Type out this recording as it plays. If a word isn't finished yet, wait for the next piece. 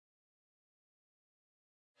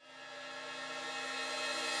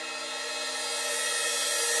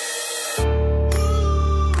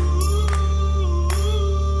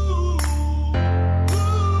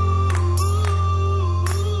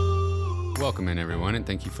Welcome in, everyone, and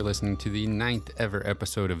thank you for listening to the 9th ever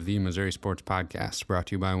episode of the Missouri Sports Podcast, brought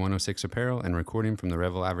to you by 106 Apparel and recording from the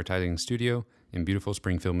Revel Advertising Studio in beautiful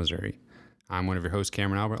Springfield, Missouri. I'm one of your hosts,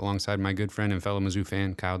 Cameron Albert, alongside my good friend and fellow Mizzou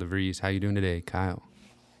fan, Kyle DeVries. How you doing today, Kyle?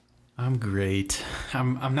 I'm great.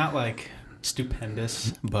 I'm not like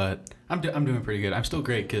stupendous, but I'm doing pretty good. I'm still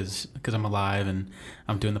great because I'm alive and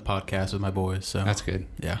I'm doing the podcast with my boys. So that's good.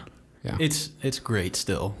 Yeah. It's great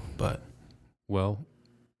still, but well,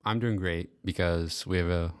 I'm doing great because we have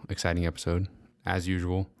a exciting episode as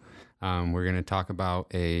usual. We're going to talk about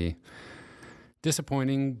a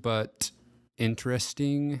disappointing but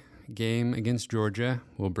interesting game against Georgia.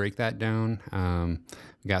 We'll break that down.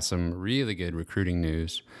 We got some really good recruiting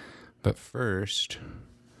news, but first,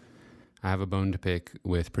 I have a bone to pick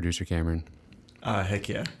with producer Cameron. Heck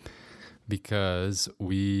yeah. Because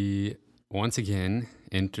we once again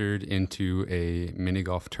entered into a mini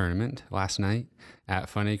golf tournament last night at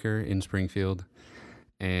Fun Acre in Springfield.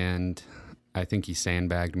 And I think he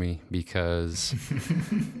sandbagged me because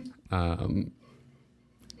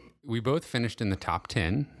we both finished in the top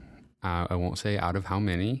 10. I won't say out of how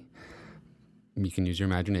many. You can use your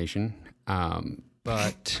imagination.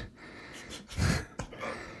 But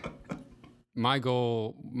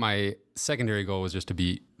my secondary goal was just to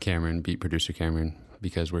beat producer Cameron,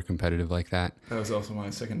 because we're competitive like that. That was also my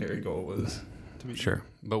secondary goal, was to beat Sure.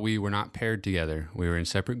 But we were not paired together. We were in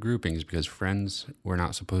separate groupings because friends were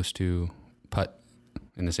not supposed to putt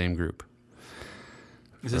in the same group.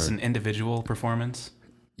 Is this an individual performance?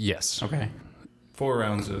 Yes. Okay. 4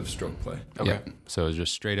 rounds of stroke play. Okay. Yeah. So it was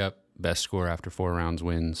just straight up best score after 4 rounds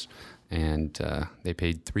wins. And they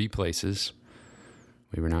paid 3 places.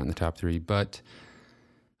 We were not in the top 3, but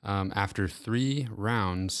after 3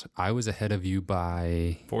 rounds, I was ahead of you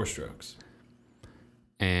by 4 strokes.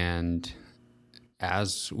 And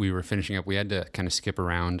as we were finishing up, we had to kind of skip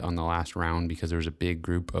around on the last round because there was a big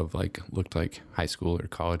group of looked like high school or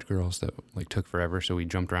college girls that took forever. So we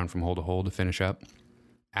jumped around from hole to hole to finish up.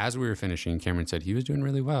 As we were finishing, Cameron said he was doing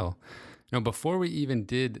really well. No, before we even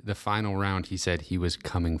did the final round, he said he was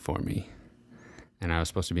coming for me. And I was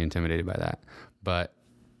supposed to be intimidated by that. But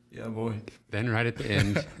yeah, boy. then right at the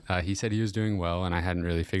end, he said he was doing well, and I hadn't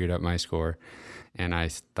really figured out my score. And I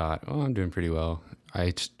thought, oh, I'm doing pretty well.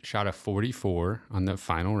 I shot a 44 on the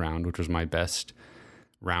final round, which was my best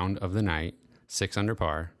round of the night, 6 under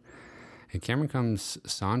par. And Cameron comes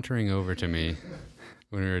sauntering over to me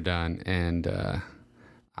when we were done, and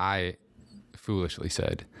I foolishly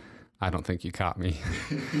said, I don't think you caught me.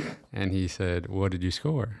 And he said, what did you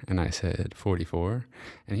score? And I said, 44.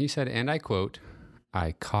 And he said, and I quote,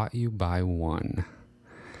 I caught you by 1.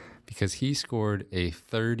 Because he scored a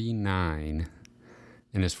 39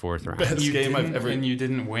 in his 4th round. Best game I've ever... And you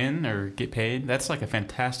didn't win or get paid? That's like a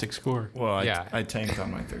fantastic score. Well, I tanked on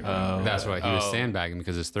my 3rd round. That's why he was sandbagging,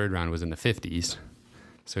 because his 3rd round was in the 50s.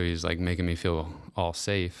 So he was making me feel all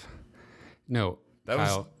safe. No,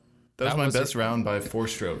 Kyle... That was my best round by 4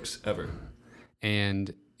 strokes ever.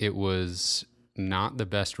 And it was not the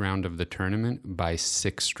best round of the tournament by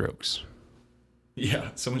 6 strokes. Yeah,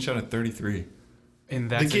 someone shot a 33. And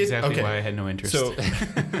that's exactly why I had no interest. So,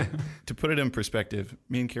 to put it in perspective,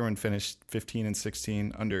 me and Kieran finished 15 and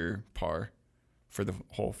 16 under par for the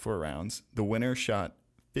whole 4 rounds. The winner shot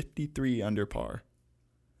 53 under par.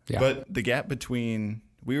 Yeah. But the gap between,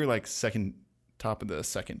 we were top of the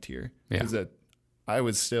second tier. Yeah. Because I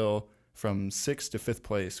was still from 6th to 5th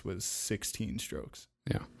place was 16 strokes.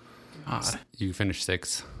 Yeah. You finished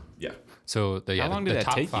 6th. Yeah. So how long did that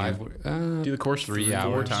top take 5 you? Do the course 3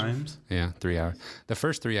 hours. 4 times? Yeah, 3 hours. The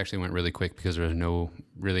first 3 actually went really quick because there was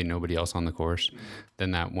really nobody else on the course.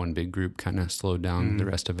 Then that one big group kind of slowed down the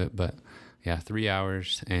rest of it. But yeah, 3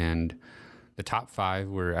 hours. And the top 5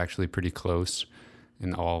 were actually pretty close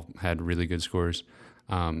and all had really good scores.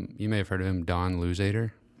 You may have heard of him, Don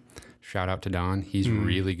Luzader. Shout out to Don. He's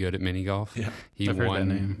really good at mini golf. Yeah, he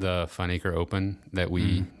won the Fun Acre Open that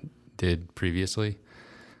we did previously.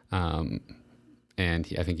 And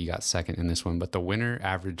I think he got 2nd in this one. But the winner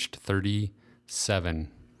averaged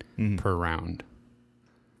 37 per round.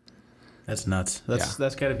 That's nuts.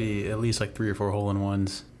 That's got to be at least 3 or 4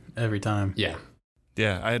 hole-in-ones every time. Yeah.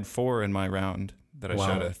 Yeah, I had 4 in my round that I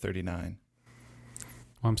shot a 39.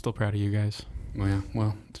 Well, I'm still proud of you guys. Well, yeah.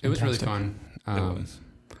 Well, it was really fun. It was.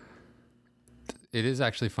 It is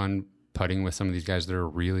actually fun putting with some of these guys that are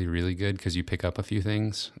really, really good, because you pick up a few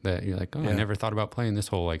things that you're like, I never thought about playing this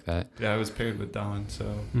hole like that. Yeah, I was paired with Don,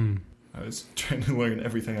 so I was trying to learn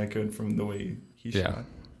everything I could from the way he shot.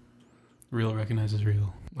 Real recognizes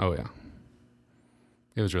real. Oh, yeah.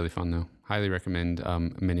 It was really fun, though. Highly recommend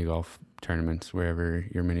mini golf tournaments wherever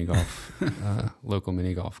your mini golf, local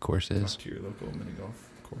mini golf course is. Talk to your local mini golf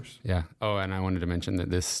course. Yeah. Oh, and I wanted to mention that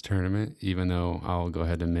this tournament, even though I'll go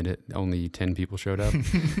ahead and admit it, only 10 people showed up.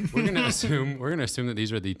 We're gonna assume that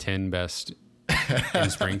these are the 10 best in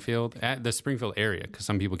Springfield, at the Springfield area, because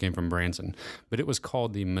some people came from Branson. But it was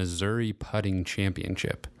called the Missouri Putting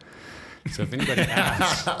Championship. So if anybody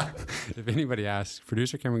asks,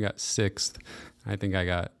 producer Cameron got 6th. I think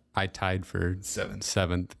I tied for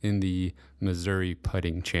 7th in the Missouri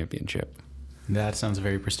Putting Championship. That sounds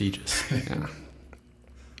very prestigious.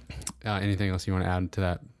 Yeah. Anything else you want to add to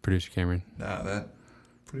that, producer Cameron? Nah, that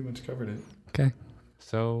pretty much covered it. Okay.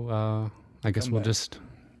 So I guess we'll just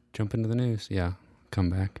jump into the news. Yeah,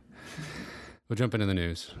 come back. We'll jump into the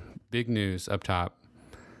news. Big news up top.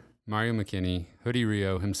 Mario McKinney, Hoodie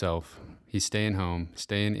Rio himself, he's staying home,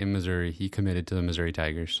 staying in Missouri. He committed to the Missouri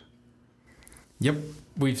Tigers. Yep,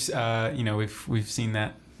 we've seen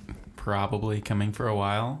that probably coming for a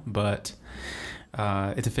while, but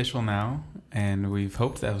it's official now, and we've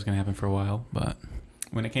hoped that was going to happen for a while. But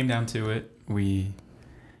when it came down to it, we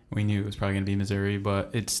knew it was probably going to be Missouri, but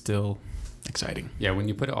it's still exciting. Yeah, when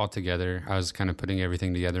you put it all together, I was kind of putting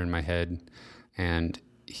everything together in my head, and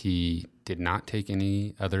he did not take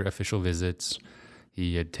any other official visits.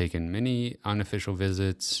 He had taken many unofficial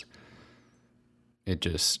visits. It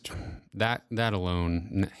just, that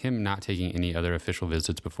alone, him not taking any other official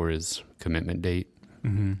visits before his commitment date,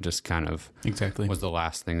 just kind of exactly was the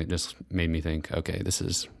last thing that just made me think, okay, this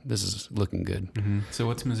is looking good. So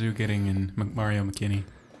what's Mizzou getting in Mario McKinney?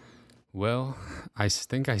 Well, I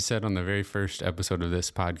think I said on the very first episode of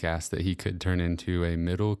this podcast that he could turn into a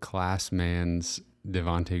middle-class man's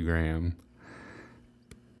Devontae Graham.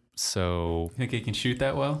 So You think he can shoot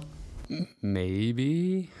that well?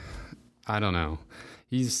 maybe. I don't know.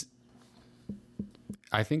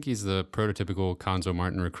 I think he's the prototypical Konzo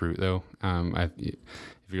Martin recruit, though. If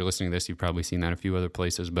you're listening to this, you've probably seen that a few other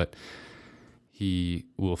places, but he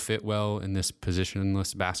will fit well in this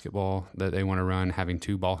positionless basketball that they want to run, having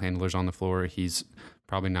 2 ball handlers on the floor. He's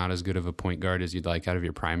probably not as good of a point guard as you'd like out of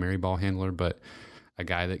your primary ball handler, but a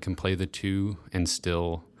guy that can play the 2 and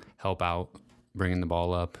still help out bringing the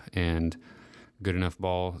ball up, and good enough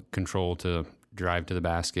ball control to drive to the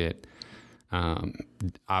basket.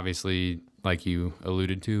 Obviously, like you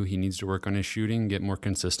alluded to, he needs to work on his shooting, get more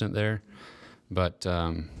consistent there. But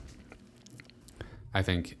I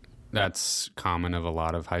think that's common of a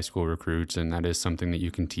lot of high school recruits, and that is something that you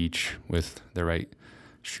can teach with the right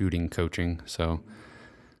shooting coaching. So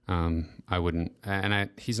I wouldn't, and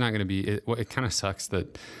he's not going to be, it kind of sucks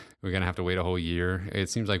that we're going to have to wait a whole year. It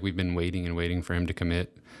seems like we've been waiting for him to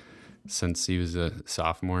commit since he was a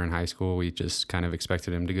sophomore in high school. We just kind of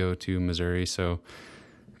expected him to go to Missouri.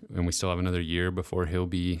 And we still have another year before he'll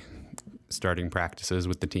be starting practices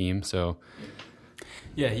with the team. So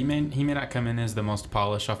yeah, he may not come in as the most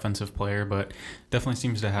polished offensive player, but definitely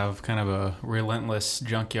seems to have kind of a relentless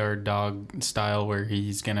junkyard dog style where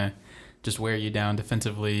he's going to just wear you down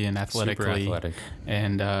defensively and athletically. Super athletic.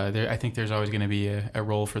 And I think there's always going to be a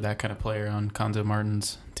role for that kind of player on Konzo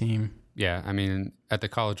Martin's team. Yeah, I mean, at the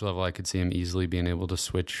college level, I could see him easily being able to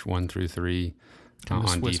switch 1 through 3 on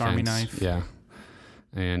Swiss defense. Army knife. Yeah,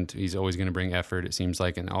 and he's always going to bring effort, it seems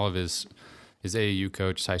like, and all of his AAU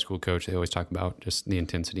coach, his high school coach, they always talk about just the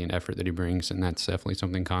intensity and effort that he brings, and that's definitely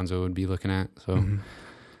something Konzo would be looking at. So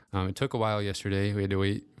it took a while yesterday. We had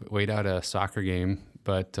to wait out a soccer game,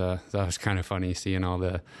 but that was kind of funny seeing all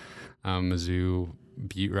the Mizzou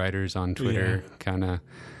beat writers on Twitter kind of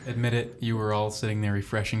admit it. You were all sitting there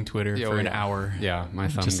refreshing Twitter for an hour. Yeah, my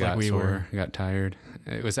thumb just got like sore, got tired.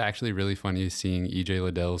 It was actually really funny seeing EJ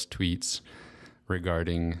Liddell's tweets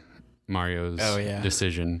regarding Mario's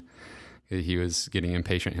decision. He was getting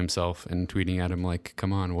impatient himself and tweeting at him like,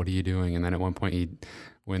 come on, what are you doing? And then at one point,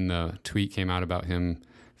 when the tweet came out about him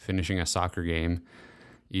finishing a soccer game,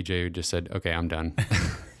 EJ just said, okay, I'm done.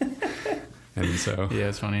 And so yeah,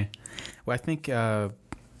 it's funny. Well, I think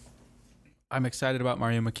I'm excited about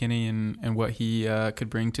Mario McKinney and what he could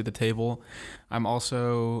bring to the table. I'm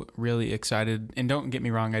also really excited, and don't get me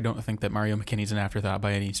wrong, I don't think that Mario McKinney's an afterthought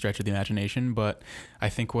by any stretch of the imagination, but I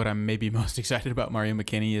think what I'm maybe most excited about Mario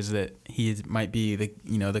McKinney is that might be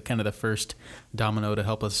the kind of the first domino to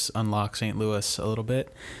help us unlock St. Louis a little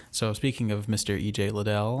bit. So speaking of Mr. EJ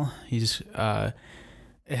Liddell, he's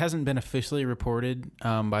it hasn't been officially reported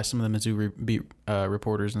by some of the Mizzou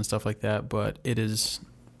reporters and stuff like that, but it is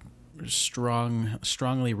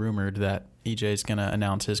strongly rumored that EJ is going to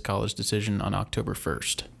announce his college decision on October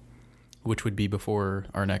 1st, which would be before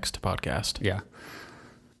our next podcast. Yeah.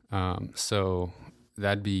 So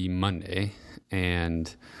that'd be Monday.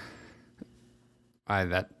 And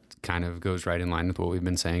that kind of goes right in line with what we've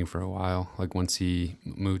been saying for a while. Like once he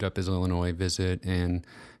moved up his Illinois visit and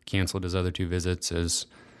canceled his other 2 visits, as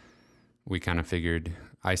we kind of figured,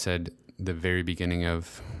 I said the very beginning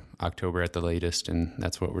of October at the latest, and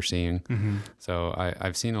that's what we're seeing. Mm-hmm. So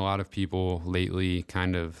I've seen a lot of people lately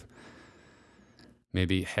kind of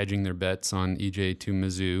maybe hedging their bets on EJ to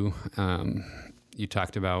Mizzou. You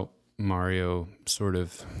talked about Mario sort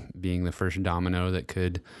of being the first domino that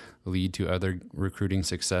could lead to other recruiting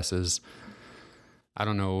successes. I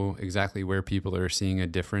don't know exactly where people are seeing a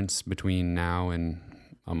difference between now and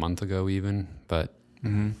a month ago even, but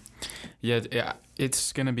yeah,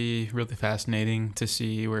 it's going to be really fascinating to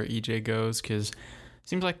see where EJ goes, because it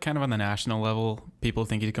seems like kind of on the national level, people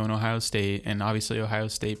think he's going to Ohio State, and obviously Ohio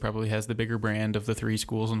State probably has the bigger brand of the 3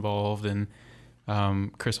 schools involved, and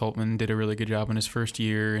Chris Holtman did a really good job in his first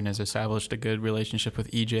year and has established a good relationship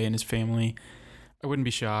with EJ and his family. I wouldn't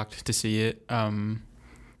be shocked to see it.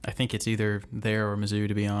 I think it's either there or Mizzou,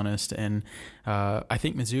 to be honest. And I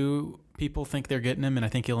think Mizzou people think they're getting him, and I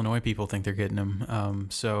think Illinois people think they're getting him.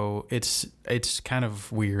 So it's kind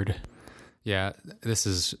of weird. Yeah, this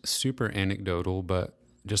is super anecdotal, but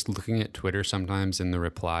just looking at Twitter sometimes in the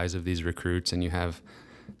replies of these recruits, and you have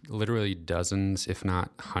literally dozens, if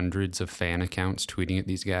not hundreds of fan accounts tweeting at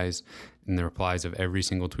these guys in the replies of every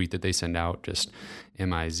single tweet that they send out, just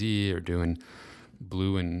MIZ or doing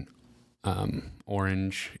blue and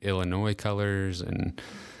orange Illinois colors and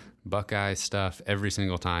Buckeye stuff every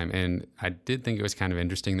single time. And I did think it was kind of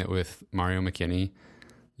interesting that with Mario McKinney,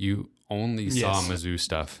 you only saw Mizzou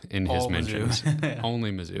stuff in his mentions.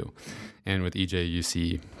 Only Mizzou. And with EJ, you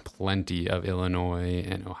see plenty of Illinois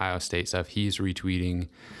and Ohio State stuff. He's retweeting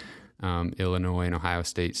Illinois and Ohio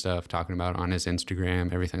State stuff, talking about on his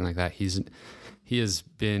Instagram, everything like that. He has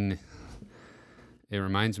been... It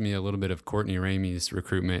reminds me a little bit of Courtney Ramey's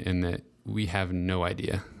recruitment in that we have no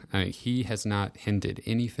idea. I mean, he has not hinted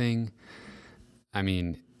anything. I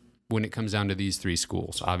mean, when it comes down to these 3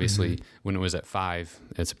 schools, obviously when it was at 5,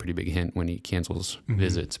 it's a pretty big hint when he cancels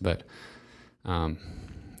visits. But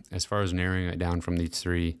as far as narrowing it down from these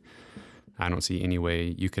 3, I don't see any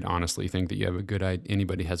way you could honestly think that you have a good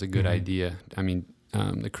anybody has a good idea. I mean,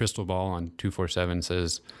 the crystal ball on 247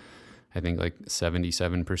 says, I think like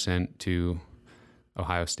 77% to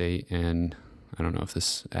Ohio State, and I don't know if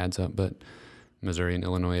this adds up, but Missouri and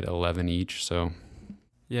Illinois at 11 each. So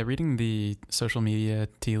yeah, reading the social media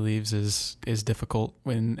tea leaves is difficult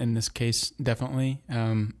in this case, definitely,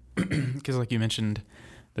 because like you mentioned,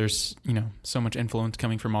 there's so much influence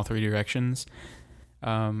coming from all 3 directions.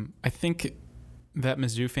 I think that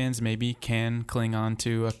Mizzou fans maybe can cling on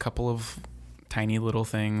to a couple of tiny little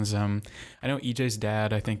things. I know EJ's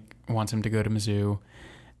dad, I think, wants him to go to Mizzou.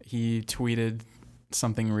 He tweeted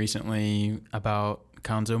something recently about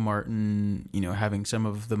Konzo Martin, having some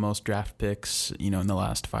of the most draft picks, in the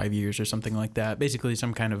last 5 years or something like that. Basically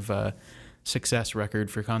some kind of success record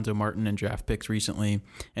for Konzo Martin and draft picks recently.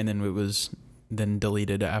 And then it was then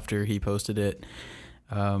deleted after he posted it.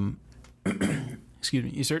 Excuse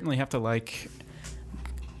me. You certainly have to like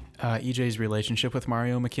EJ's relationship with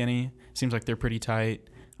Mario McKinney. Seems like they're pretty tight.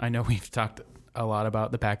 I know we've talked a lot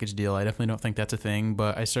about the package deal. I definitely don't think that's a thing,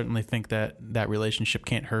 but I certainly think that relationship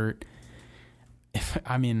can't hurt. If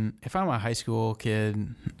I'm a high school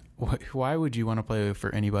kid, why would you want to play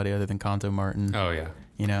for anybody other than Konzo Martin? Oh yeah.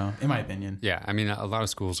 In my opinion. Yeah. I mean, a lot of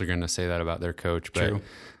schools are going to say that about their coach, but True.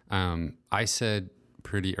 I said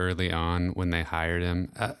pretty early on when they hired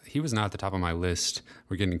him, he was not at the top of my list.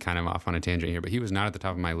 We're getting kind of off on a tangent here, but he was not at the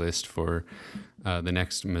top of my list for the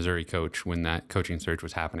next Missouri coach when that coaching search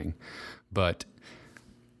was happening. But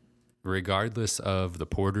regardless of the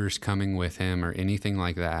Porters coming with him or anything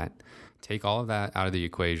like that, take all of that out of the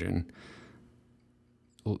equation.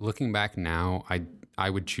 Looking back now, I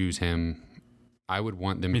would choose him. I would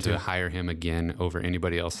want them to hire him again over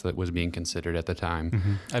anybody else that was being considered at the time.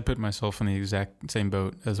 Mm-hmm. I'd put myself in the exact same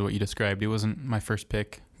boat as what you described. He wasn't my first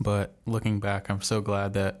pick, but looking back, I'm so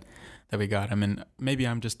glad that we got him. And maybe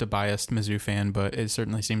I'm just a biased Mizzou fan, but it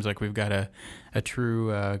certainly seems like we've got a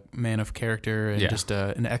true man of character and just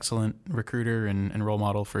an excellent recruiter and role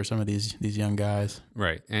model for some of these young guys.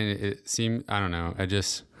 Right. And it seemed, I don't know,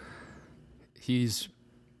 he's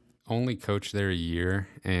only coached there a year,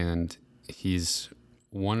 and he's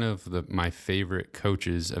one of my favorite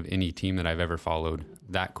coaches of any team that I've ever followed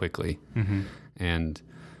that quickly. Mm-hmm. And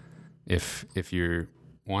if you're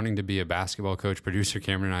wanting to be a basketball coach, producer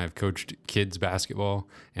Cameron and I have coached kids basketball,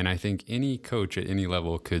 and I think any coach at any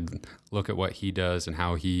level could look at what he does and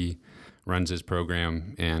how he runs his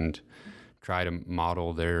program and try to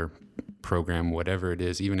model their program, whatever it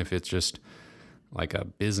is, even if it's just like a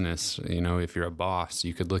business, if you're a boss,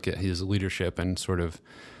 you could look at his leadership and sort of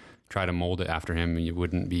try to mold it after him.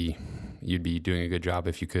 You'd be doing a good job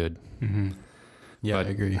if you could. Mm-hmm. Yeah, But, I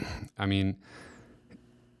agree. I mean,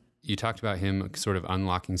 you talked about him sort of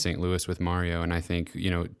unlocking St. Louis with Mario, and I think,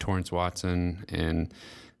 Torrance Watson and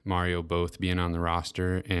Mario both being on the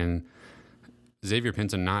roster, and Xavier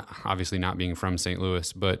Pinson obviously not being from St.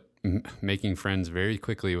 Louis, but making friends very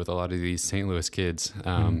quickly with a lot of these St. Louis kids.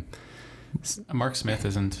 Mark Smith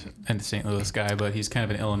isn't a St. Louis guy, but he's kind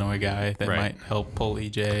of an Illinois guy that might help pull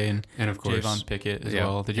EJ and of course Javon Pickett as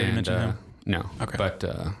well. Did you already mention him? No. Okay. But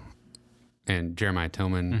and Jeremiah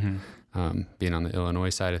Tillman being on the Illinois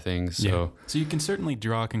side of things. So you can certainly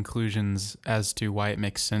draw conclusions as to why it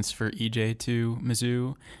makes sense for EJ to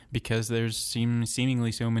Mizzou, because there's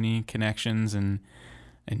seemingly so many connections and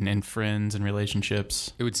friends and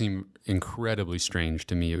relationships. It would seem incredibly strange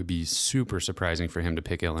to me. It would be super surprising for him to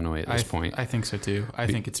pick Illinois at this point. I think so too. I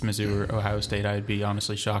think it's Mizzou or Ohio State. I'd be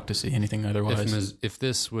honestly shocked to see anything otherwise. If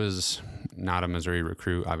this was not a Missouri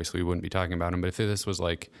recruit, obviously we wouldn't be talking about him. But if this was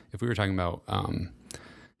if we were talking about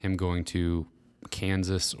him going to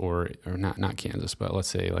Kansas or not Kansas, but let's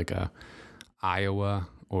say like Iowa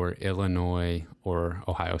or Illinois or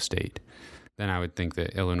Ohio State, then I would think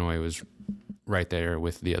that Illinois was right there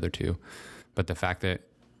with the other two. But the fact that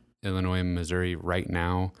Illinois and Missouri right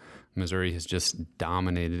now, Missouri has just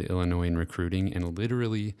dominated Illinois in recruiting and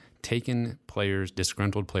literally taken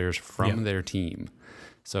disgruntled players from their team.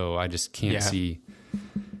 So I just can't see.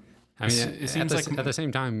 I mean, it seems at the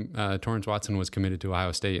same time, Torrance Watson was committed to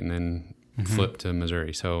Ohio State and then flipped to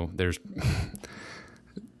Missouri. So there's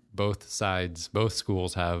both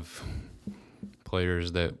schools have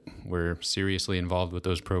players that were seriously involved with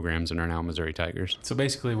those programs and are now Missouri Tigers. So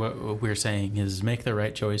basically what we're saying is make the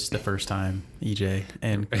right choice the first time, EJ,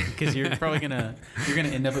 and because you're probably gonna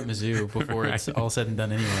end up at Mizzou before it's all said and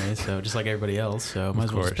done anyway, so just like everybody else, so might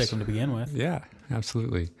as well just pick them to begin with. Yeah,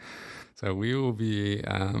 absolutely. So we will be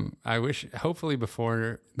hopefully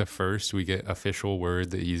before the 1st we get official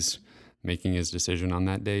word that he's making his decision on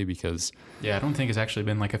that day, because I don't think it's actually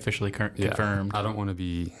been officially confirmed. I don't want to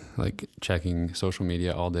be checking social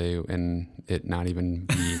media all day and it not even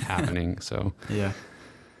be happening. So yeah.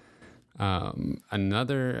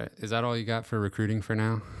 Is that all you got for recruiting for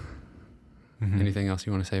now? Anything else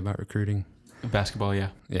you want to say about recruiting? Basketball, yeah.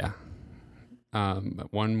 Yeah.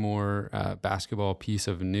 One more basketball piece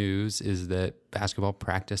of news is that basketball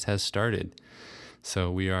practice has started.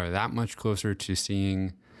 So we are that much closer to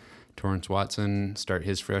seeing Torrance Watson start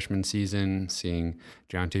his freshman season, seeing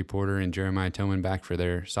Jonte Porter and Jeremiah Tillman back for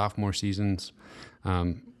their sophomore seasons.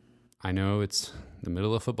 I know it's the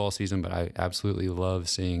middle of football season, but I absolutely love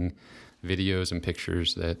seeing videos and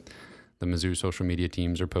pictures that the Mizzou social media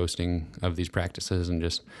teams are posting of these practices, and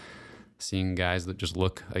just seeing guys that just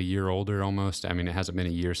look a year older almost. I mean, it hasn't been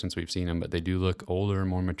a year since we've seen them, but they do look older,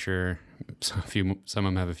 more mature. Some of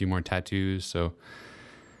them have a few more tattoos, so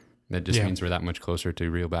that just means we're that much closer to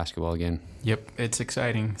real basketball again. Yep, it's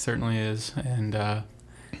exciting, certainly is. And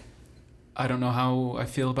I don't know how I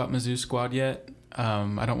feel about Mizzou squad yet.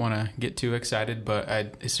 I don't want to get too excited, but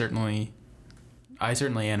I certainly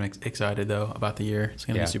am excited though about the year. It's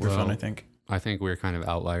going to be super fun, I think. I think we're kind of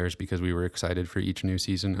outliers because we were excited for each new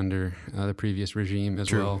season under the previous regime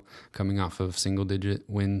as well, coming off of single-digit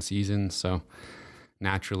win seasons. So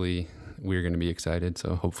naturally, we're going to be excited.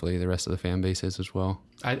 So hopefully the rest of the fan base is as well.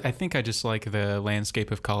 I think I just like the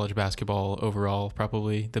landscape of college basketball overall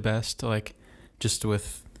probably the best. Just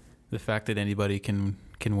with the fact that anybody can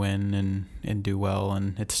win and do well,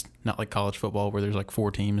 and it's not like college football where there's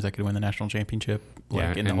 4 teams that could win the national championship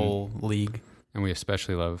in the whole league. And we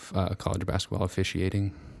especially love college basketball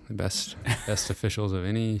officiating. The best officials of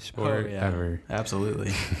any sport ever.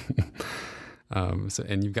 Absolutely.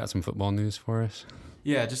 And you've got some football news for us?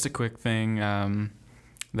 Yeah, just a quick thing.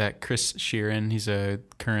 That Chris Sheeran, he's a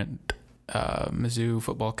current Mizzou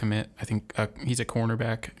football commit. I think he's a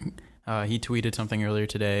cornerback. He tweeted something earlier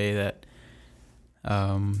today that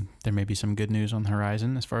there may be some good news on the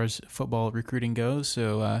horizon as far as football recruiting goes.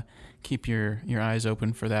 So keep your eyes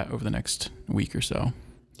open for that over the next week or so.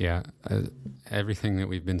 Yeah, everything that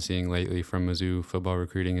we've been seeing lately from Mizzou football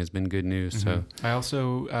recruiting has been good news. So I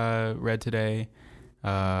also read today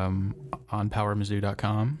on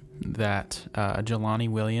PowerMizzou.com that Jelani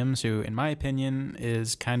Williams, who in my opinion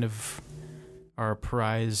is kind of our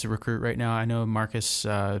prize recruit right now. I know Marcus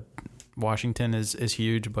Washington is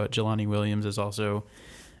huge, but Jelani Williams is also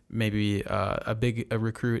maybe a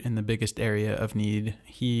recruit in the biggest area of need.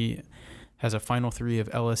 He has a Final 3 of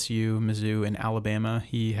LSU, Mizzou, and Alabama.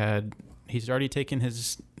 He he's already taken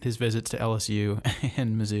his visits to LSU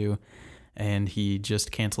and Mizzou, and he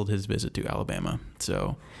just canceled his visit to Alabama.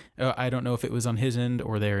 So I don't know if it was on his end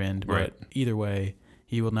or their end, but either way,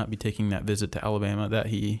 he will not be taking that visit to Alabama that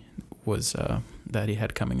he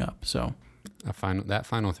had coming up. So that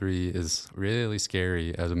final three is really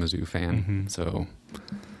scary as a Mizzou fan. So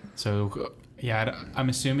yeah, I'm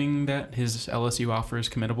assuming that his LSU offer is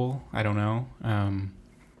committable. I don't know,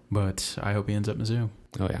 but I hope he ends up Mizzou.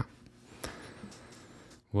 Oh yeah.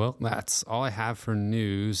 Well, that's all I have for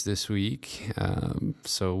news this week.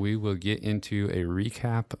 So we will get into a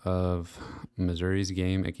recap of Missouri's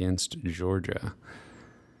game against Georgia.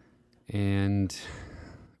 And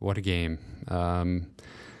what a game.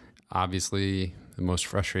 Obviously, the most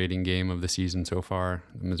frustrating game of the season so far.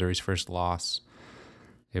 Missouri's first loss.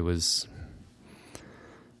 It was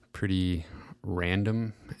pretty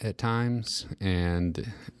random at times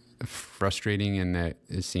and frustrating in that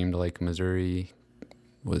it seemed like Missouri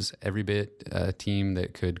was every bit a team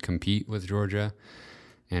that could compete with Georgia,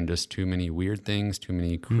 and just too many weird things, too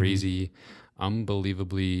many crazy,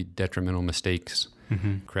 unbelievably detrimental mistakes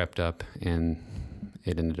crept up, and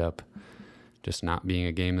it ended up just not being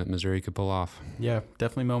a game that Missouri could pull off. Yeah,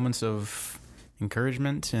 definitely moments of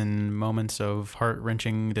encouragement and moments of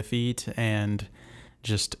heart-wrenching defeat and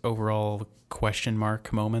just overall question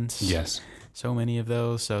mark moments. Yes. So many of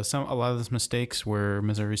those. So a lot of those mistakes were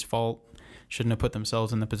Missouri's fault. Shouldn't have put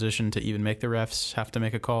themselves in the position to even make the refs have to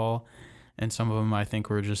make a call. And some of them, I think,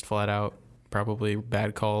 were just flat out probably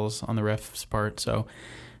bad calls on the refs' part. So,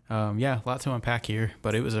 yeah, a lot to unpack here.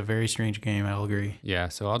 But it was a very strange game, I'll agree. Yeah,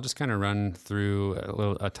 so I'll just kind of run through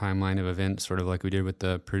a timeline of events, sort of like we did with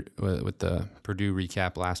the Purdue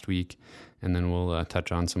recap last week. And then we'll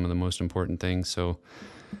touch on some of the most important things. So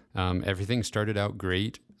everything started out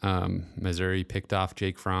great. Missouri picked off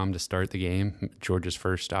Jake Fromm to start the game, Georgia's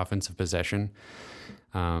first offensive possession.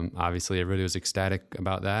 Obviously, everybody was ecstatic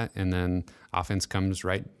about that. And then offense comes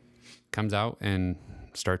out and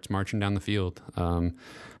starts marching down the field.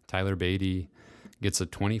 Tyler Beatty gets a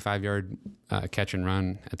 25-yard catch and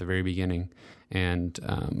run at the very beginning. And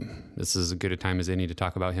this is as good a time as any to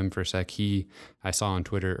talk about him for a sec. I saw on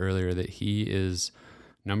Twitter earlier that he is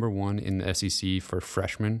number 1 in the SEC for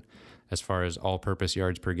freshmen as far as all-purpose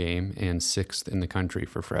yards per game, and 6th in the country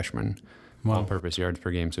for freshmen all-purpose yards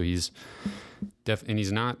per game. So he's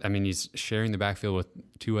he's sharing the backfield with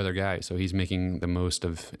 2 other guys, so he's making the most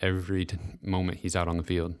of every moment he's out on the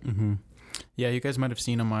field. Yeah, you guys might have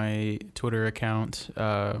seen on my Twitter account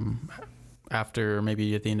after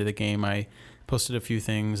maybe at the end of the game, I posted a few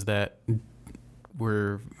things that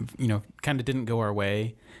were, kind of didn't go our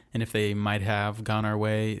way. And if they might have gone our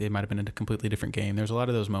way, it might have been a completely different game. There's a lot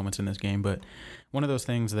of those moments in this game, but one of those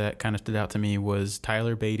things that kind of stood out to me was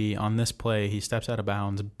Tyler Beatty on this play. He steps out of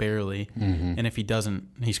bounds barely, and if he doesn't,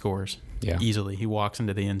 he scores easily. He walks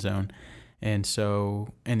into the end zone. And so,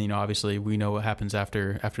 obviously we know what happens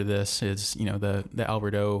after this is, the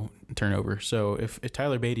Alberto turnover. So if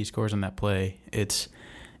Tyler Beatty scores on that play, it's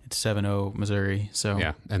 7-0 Missouri. So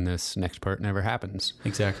yeah, and this next part never happens.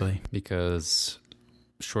 Exactly. Because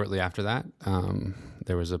shortly after that,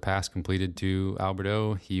 there was a pass completed to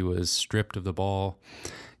Alberto. He was stripped of the ball.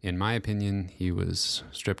 In my opinion, he was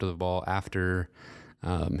stripped of the ball after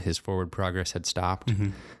his forward progress had stopped.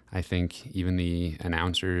 I think even the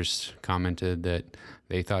announcers commented that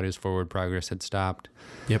they thought his forward progress had stopped.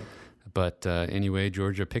 Yep. But anyway,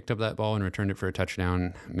 Georgia picked up that ball and returned it for a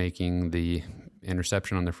touchdown, making the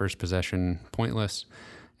interception on their first possession pointless,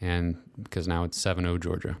 and because now it's 7-0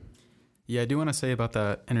 Georgia. Yeah, I do want to say about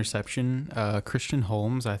that interception, Christian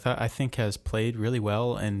Holmes, I think has played really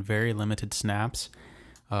well in very limited snaps.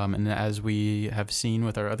 And as we have seen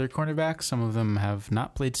with our other cornerbacks, some of them have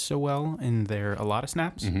not played so well in a lot of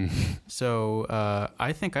snaps. So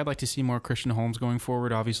I think I'd like to see more Christian Holmes going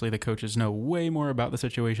forward. Obviously, the coaches know way more about the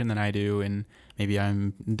situation than I do, and maybe I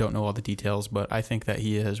don't know all the details, but I think that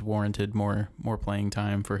he has warranted more playing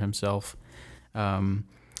time for himself.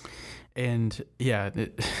 And yeah,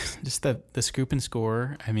 just the scoop and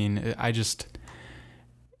score. I mean,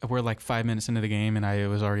 we're like 5 minutes into the game and I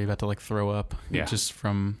was already about to throw up just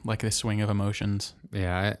from the swing of emotions.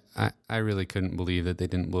 Yeah, I really couldn't believe that they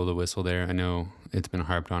didn't blow the whistle there. I know it's been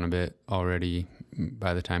harped on a bit already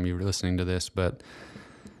by the time you were listening to this, but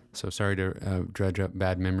so sorry to dredge up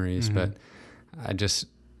bad memories, but I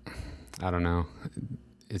don't know.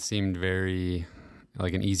 It seemed very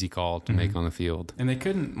like an easy call to make on the field. And they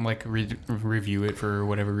couldn't like review it for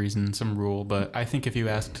whatever reason, some rule. But I think if you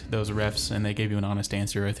asked those refs and they gave you an honest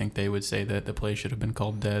answer, I think they would say that the play should have been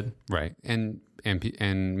called dead. Right. And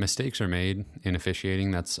mistakes are made in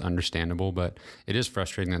officiating. That's understandable, but it is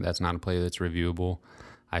frustrating that that's not a play that's reviewable.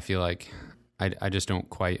 I feel like I just don't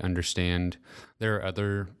quite understand. There are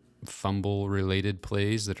other fumble-related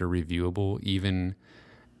plays that are reviewable, even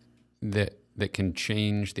that can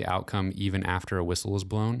change the outcome even after a whistle is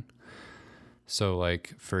blown. So,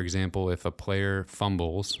 like, for example, if a player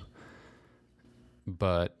fumbles,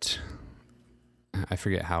 but I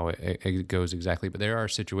forget how it goes exactly, but there are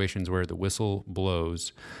situations where the whistle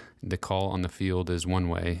blows, the call on the field is one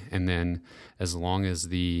way, and then as long as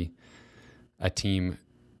a team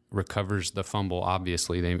recovers the fumble,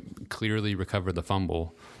 obviously they clearly recover the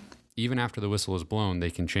fumble, even after the whistle is blown, they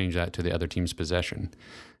can change that to the other team's possession.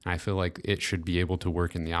 And I feel like it should be able to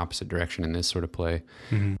work in the opposite direction in this sort of play.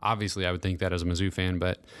 Mm-hmm. Obviously, I would think that as a Mizzou fan,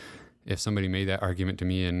 but if somebody made that argument to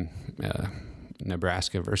me in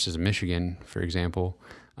Nebraska versus Michigan, for example,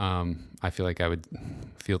 I feel like I would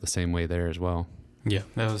feel the same way there as well. Yeah,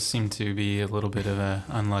 that seemed to be a little bit of an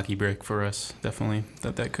unlucky break for us, definitely,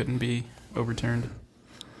 that couldn't be overturned.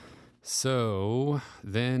 So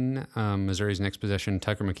then Missouri's next possession,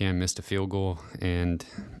 Tucker McCann missed a field goal, and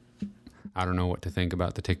I don't know what to think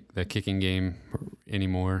about the kicking game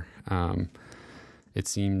anymore. It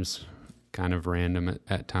seems kind of random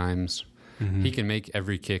at times. Mm-hmm. He can make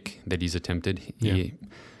every kick that he's attempted. He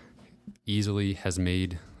easily has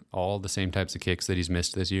made all the same types of kicks that he's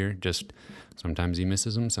missed this year. Just sometimes he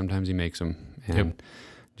misses them, sometimes he makes them, and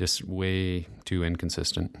just way too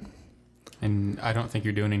inconsistent. And I don't think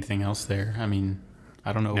you're doing anything else there. I mean,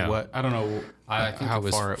 I don't know what. I don't know. I think it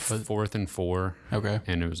was 4th and 4. Okay.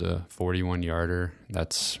 And it was a 41-yarder.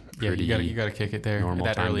 That's pretty. Yeah, you got to kick it there. Normal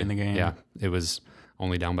that early in the game. Yeah, it was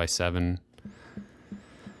only down by 7.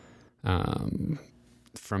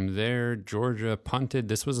 From there, Georgia punted.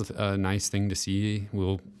 This was a nice thing to see.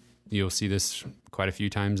 You'll see this quite a few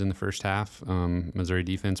times in the first half. Missouri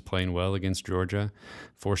defense playing well against Georgia.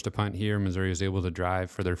 Forced a punt here. Missouri was able to drive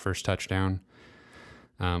for their first touchdown.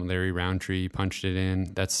 Larry Roundtree punched it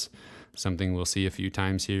in. That's something we'll see a few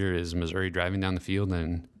times here is Missouri driving down the field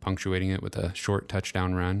and punctuating it with a short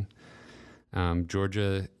touchdown run.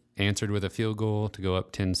 Georgia answered with a field goal to go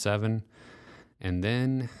up 10-7. And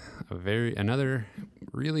then another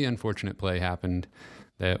really unfortunate play happened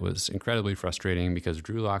that was incredibly frustrating because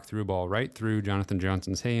Drew Lock threw a ball right through Jonathan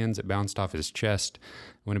Johnson's hands. It bounced off his chest,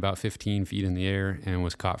 went about 15 feet in the air, and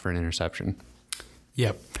was caught for an interception.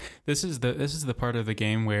 Yep. This is the part of the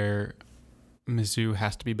game where Mizzou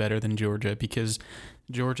has to be better than Georgia because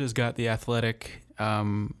Georgia's got the athletic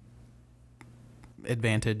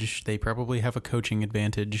advantage. They probably have a coaching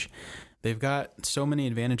advantage. They've got so many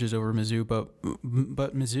advantages over Mizzou, but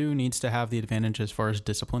Mizzou needs to have the advantage as far as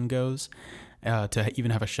discipline goes to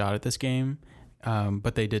even have a shot at this game.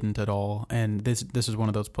 But they didn't at all. And this is one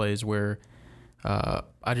of those plays where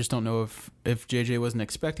I just don't know if JJ wasn't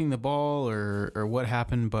expecting the ball or what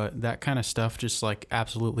happened, but that kind of stuff just like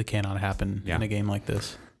absolutely cannot happen in a game like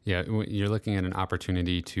this. Yeah, you're looking at an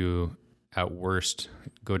opportunity to, at worst,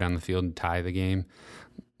 go down the field and tie the game.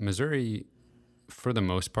 Missouri, for the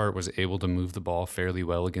most part, was able to move the ball fairly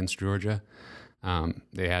well against Georgia.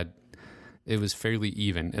 It was fairly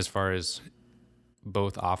even as far as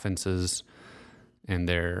both offenses and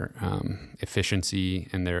their efficiency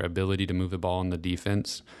and their ability to move the ball in the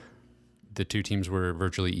defense. The two teams were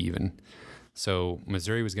virtually even. So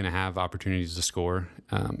Missouri was going to have opportunities to score.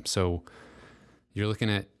 So you're looking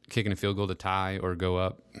at kicking a field goal to tie or go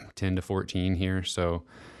up 10-14 here. So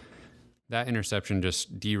that interception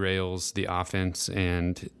just derails the offense.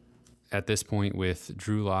 And at this point, with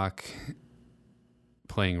Drew Lock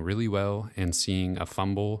playing really well and seeing a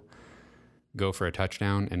fumble go for a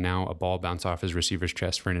touchdown and now a ball bounce off his receiver's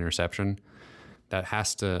chest for an interception, that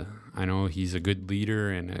has to, I know he's a good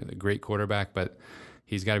leader and a great quarterback, but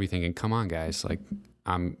he's got to be thinking, come on, guys, like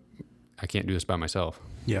I can't do this by myself.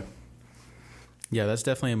 Yeah. Yeah, that's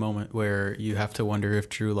definitely a moment where you have to wonder if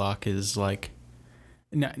Drew Lock is like,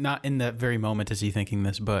 not in that very moment is he thinking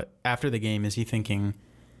this, but after the game, is he thinking,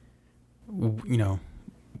 you know,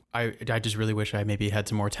 I just really wish I maybe had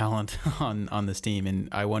some more talent on this team, and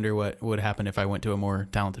I wonder what would happen if I went to a more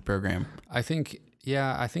talented program. I think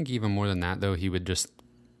even more than that, though, he would just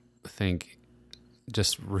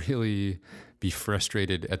really be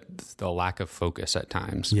frustrated at the lack of focus at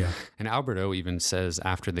times. Yeah. And Alberto even says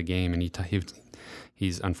after the game, and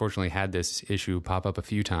he's unfortunately had this issue pop up a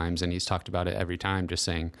few times, and he's talked about it every time, just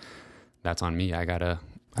saying, that's on me. I gotta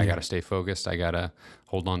I got to stay focused. I got to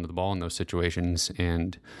hold on to the ball in those situations.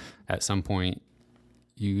 And at some point,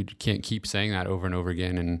 you can't keep saying that over and over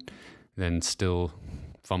again and then still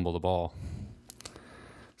fumble the ball.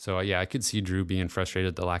 So, I could see Drew being frustrated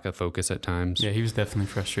at the lack of focus at times. Yeah, he was definitely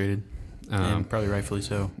frustrated, and probably rightfully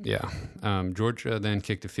so. Yeah. Georgia then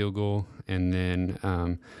kicked a field goal, and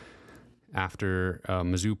then after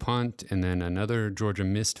Mizzou punt and then another Georgia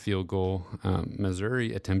missed field goal,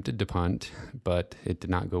 Missouri attempted to punt, but it did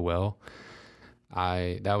not go well.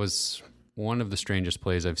 That was one of the strangest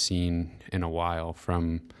plays I've seen in a while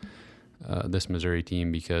from this Missouri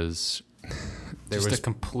team, because there was a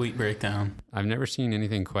complete breakdown. I've never seen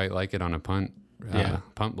anything quite like it on a punt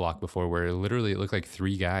block before, where literally it looked like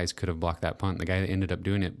three guys could have blocked that punt. The guy that ended up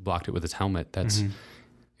doing it blocked it with his helmet.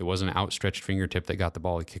 It wasn't an outstretched fingertip that got the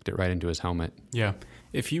ball. He kicked it right into his helmet. Yeah.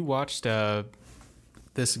 If you watched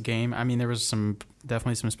this game, I mean, there was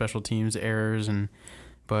definitely some special teams errors,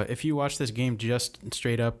 but if you watch this game just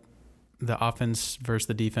straight up, the offense versus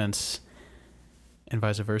the defense and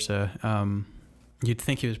vice versa, you'd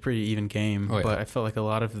think it was a pretty even game. Oh, yeah. But I felt like a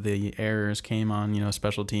lot of the errors came on,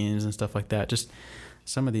 special teams and stuff like that. Just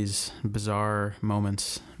some of these bizarre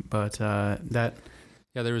moments. But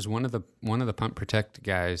Yeah, there was one of the punt protect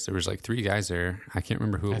guys. There was like three guys there. I can't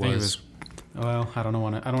remember who it was. I don't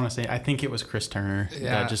want to say. I think it was Chris Turner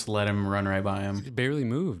that just let him run right by him. He barely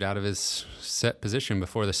moved out of his set position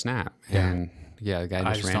before the snap, and the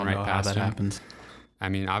guy just ran right past him. How that happens. I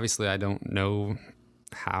mean, obviously, I don't know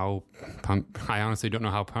how I honestly don't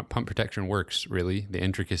know how punt protection works. Really, the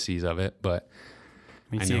intricacies of it, but.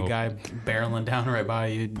 When you see a guy barreling down right by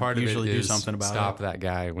you, usually do something about it. Stop that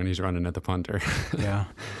guy when he's running at the punter. Yeah.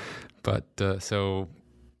 But so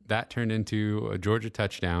that turned into a Georgia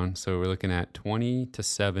touchdown. So we're looking at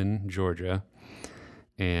 20-7 Georgia.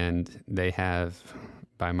 And they have,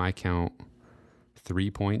 by my count,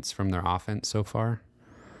 3 points from their offense so far.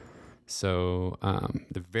 So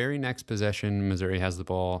the very next possession, Missouri has the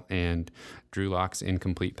ball, and Drew Lock's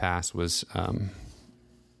incomplete pass was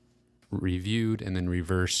reviewed and then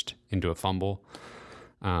reversed into a fumble.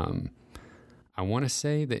 I want to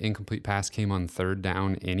say the incomplete pass came on third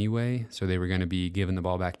down anyway, so they were going to be giving the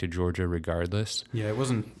ball back to Georgia regardless. Yeah, it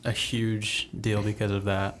wasn't a huge deal because of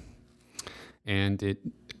that. And it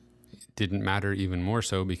didn't matter even more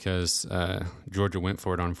so because Georgia went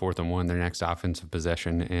for it on 4th and 1, their next offensive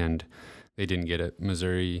possession, and they didn't get it.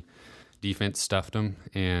 Missouri defense stuffed them,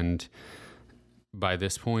 and by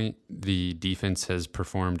this point, the defense has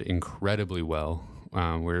performed incredibly well.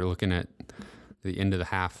 We're looking at the end of the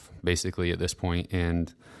half, basically, at this point,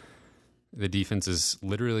 and the defense is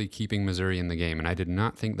literally keeping Missouri in the game. And I did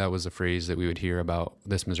not think that was a phrase that we would hear about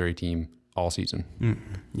this Missouri team all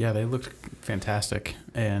season. Yeah, they looked fantastic.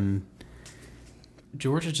 And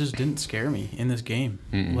Georgia just didn't scare me in this game.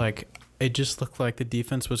 Like, it just looked like the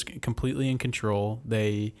defense was completely in control.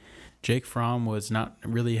 Jake Fromm was not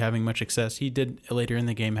really having much success. He did later in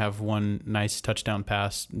the game have one nice touchdown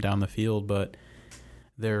pass down the field, but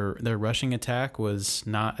their rushing attack was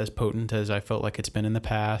not as potent as I felt like it's been in the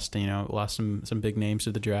past. Lost some big names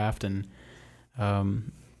to the draft, and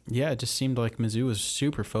it just seemed like Mizzou was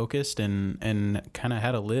super focused and kind of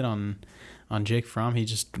had a lid on Jake Fromm. He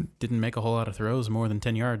just didn't make a whole lot of throws more than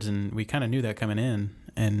 10 yards, and we kind of knew that coming in.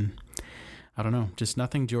 And I don't know, just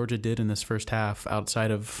nothing Georgia did in this first half outside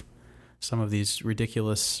of some of these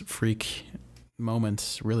ridiculous freak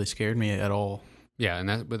moments really scared me at all. Yeah, and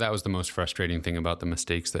that was the most frustrating thing about the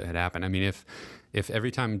mistakes that had happened. I mean, if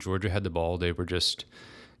every time Georgia had the ball,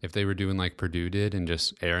 if they were doing like Purdue did and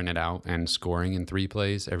just airing it out and scoring in 3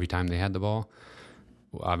 plays every time they had the ball,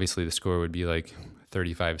 well, obviously the score would be like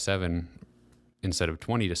 35-7 instead of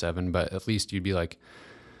 20-7, but at least you'd be like,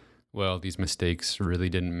 well, these mistakes really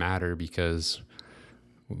didn't matter because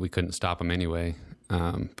we couldn't stop them anyway.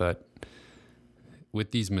 But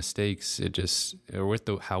with these mistakes,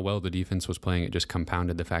 how well the defense was playing, it just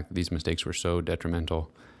compounded the fact that these mistakes were so detrimental.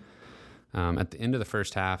 At the end of the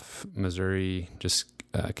first half, Missouri just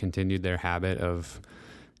continued their habit of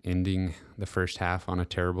ending the first half on a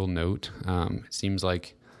terrible note. It seems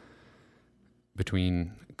like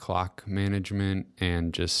between clock management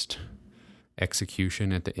and just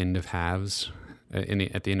execution at the end of halves,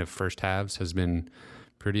 at the end of first halves, has been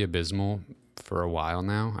pretty abysmal for a while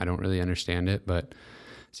now. I don't really understand it, but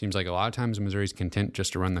it seems like a lot of times Missouri's content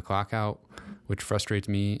just to run the clock out, which frustrates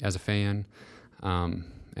me as a fan.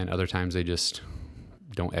 And other times they just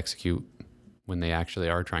don't execute when they actually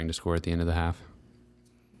are trying to score at the end of the half.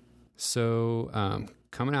 So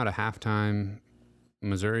coming out of halftime,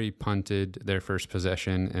 Missouri punted their first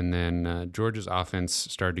possession, and then Georgia's offense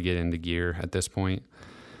started to get into gear at this point.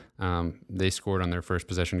 They scored on their first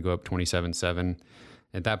possession to go up 27-7.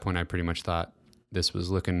 At that point, I pretty much thought this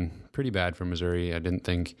was looking pretty bad for Missouri. I didn't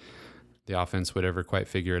think the offense would ever quite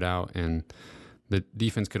figure it out, and the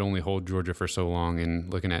defense could only hold Georgia for so long.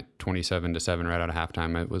 And looking at 27-7 right out of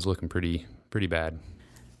halftime, it was looking pretty bad.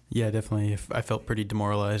 Yeah, definitely. I felt pretty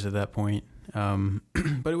demoralized at that point.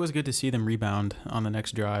 But it was good to see them rebound on the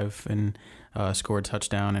next drive and score a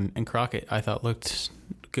touchdown. And Crockett, I thought, looked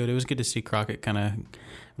good. It was good to see Crockett kind of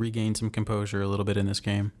regain some composure a little bit in this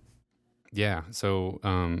game. Yeah, so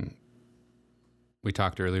we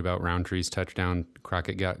talked earlier about Roundtree's touchdown.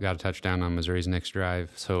 Crockett got a touchdown on Missouri's next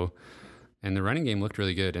drive. So, and the running game looked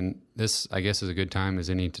really good. And this, I guess, is a good time as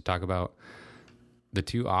any to talk about the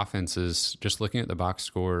two offenses. Just looking at the box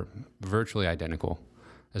score, virtually identical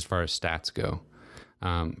as far as stats go.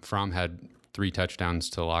 Fromm had 3 touchdowns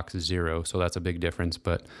to Locke's 0, so that's a big difference.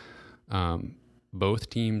 But both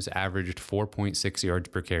teams averaged 4.6 yards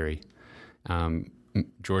per carry.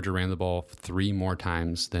 Georgia ran the ball 3 more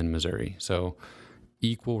times than Missouri. So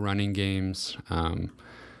equal running games.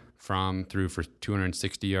 Fromm threw for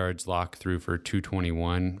 260 yards. Locke threw for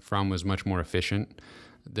 221. Fromm was much more efficient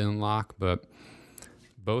than Locke, but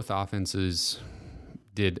both offenses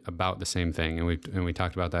did about the same thing. And we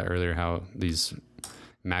talked about that earlier, how these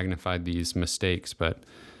magnified these mistakes, but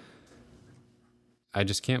I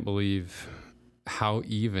just can't believe how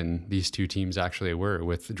even these two teams actually were,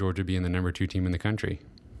 with Georgia being the number 2 team in the country.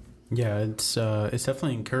 Yeah, it's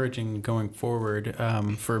definitely encouraging going forward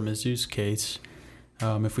for Mizzou's case.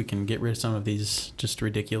 If we can get rid of some of these just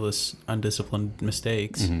ridiculous, undisciplined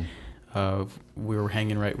mistakes, we were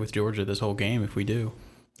hanging right with Georgia this whole game if we do.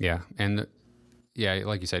 Yeah, and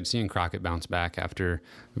like you said, seeing Crockett bounce back after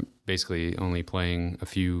basically only playing a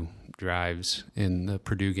few drives in the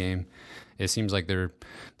Purdue game, it seems like the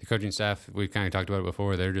coaching staff, we've kind of talked about it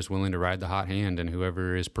before, they're just willing to ride the hot hand, and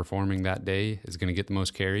whoever is performing that day is going to get the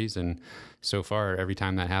most carries. And so far, every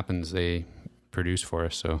time that happens, they produce for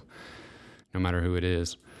us. So no matter who it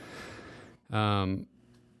is.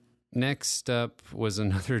 Next up was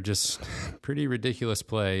another just pretty ridiculous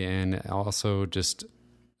play, and also just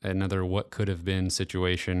another what could have been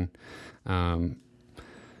situation. Fromm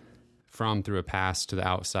threw a pass to the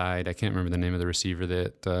outside. I can't remember the name of the receiver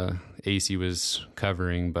that AC was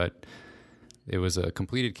covering, but it was a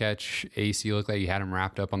completed catch. AC looked like he had him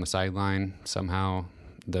wrapped up on the sideline. Somehow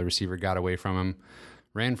the receiver got away from him,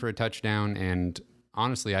 ran for a touchdown, and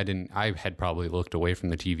honestly, I had probably looked away from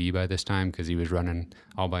the TV by this time because he was running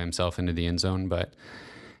all by himself into the end zone, but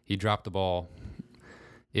he dropped the ball,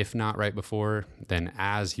 if not right before, then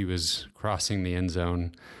as he was crossing the end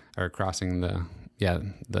zone, or crossing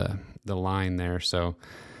the line there. So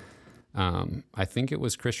I think it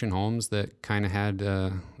was Christian Holmes that kind of had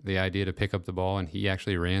the idea to pick up the ball, and he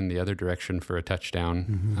actually ran the other direction for a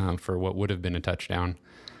touchdown, for what would have been a touchdown.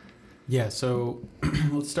 Yeah, so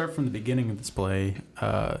let's start from the beginning of this play.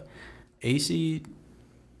 AC,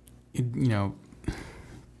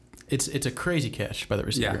 it's a crazy catch by the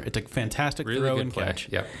receiver. Yeah. It's a fantastic really throw good and play. catch.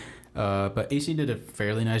 Yep. But AC did a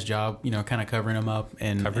fairly nice job, kind of covering him up,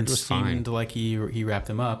 and was seemed fine. like he wrapped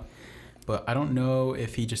him up. But I don't know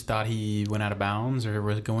if he just thought he went out of bounds or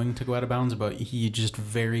was going to go out of bounds, but he just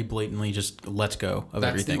very blatantly just lets go of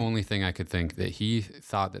everything. That's the only thing I could think, that he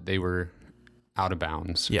thought that they were out of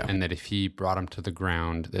bounds, and that if he brought him to the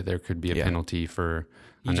ground, that there could be a penalty for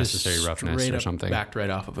unnecessary roughness or something. Backed right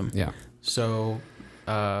off of him. Yeah. So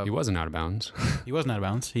he wasn't out of bounds. He wasn't out of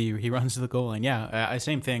bounds. He runs to the goal line. Yeah,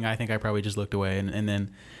 same thing. I think I probably just looked away, and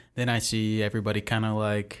then I see everybody kind of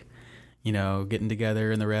like, getting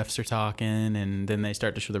together, and the refs are talking, and then they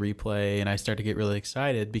start to show the replay, and I start to get really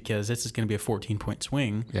excited because this is going to be a 14-point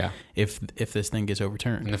swing. Yeah. If this thing gets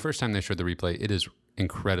overturned. And the first time they showed the replay, it is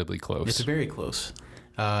incredibly close. It's very close.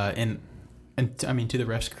 And I mean, to the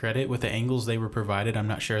refs' credit, with the angles they were provided, I'm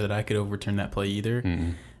not sure that I could overturn that play either.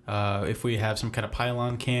 Mm-hmm. If we have some kind of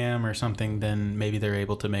pylon cam or something, then maybe they're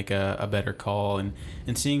able to make a better call.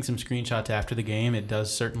 And seeing some screenshots after the game, it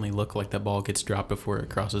does certainly look like the ball gets dropped before it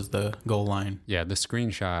crosses the goal line. Yeah, the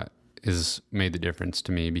screenshot is made the difference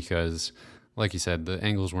to me because, like you said, the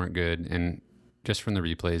angles weren't good. And just from the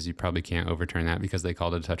replays, you probably can't overturn that because they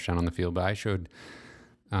called it a touchdown on the field. But I showed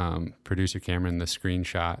producer Cameron the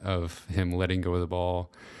screenshot of him letting go of the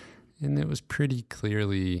ball, and it was pretty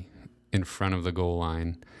clearly in front of the goal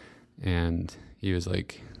line. And he was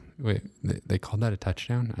like, wait, they called that a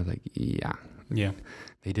touchdown? I was like, yeah.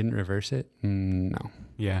 They didn't reverse it? No.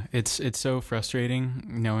 Yeah, it's so frustrating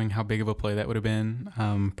knowing how big of a play that would have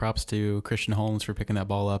been. Props to Christian Holmes for picking that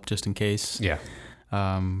ball up just in case. Yeah.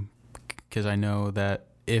 Because I know that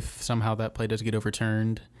if somehow that play does get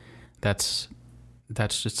overturned, that's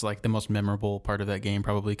that's just like the most memorable part of that game,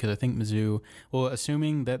 probably, because I think Mizzou, well,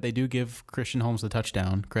 assuming that they do give Christian Holmes the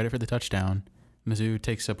touchdown, credit for the touchdown, Mizzou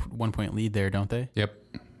takes a 1 point lead there, don't they? Yep.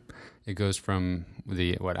 It goes from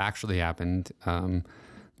what actually happened,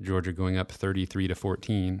 Georgia going up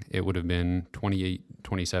 33-14. It would have been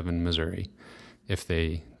 28-27 Missouri if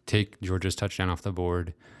they take Georgia's touchdown off the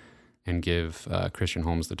board and give Christian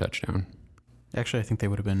Holmes the touchdown. Actually, I think they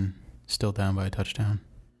would have been still down by a touchdown.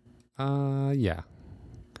 Yeah.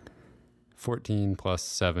 14 plus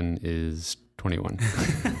 7 is 21.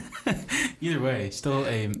 Either way, still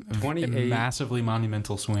a massively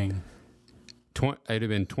monumental swing. It'd have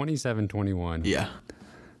been 27-21. Yeah.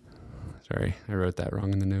 Sorry, I wrote that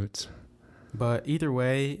wrong in the notes. But either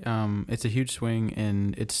way, it's a huge swing,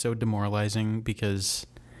 and it's so demoralizing because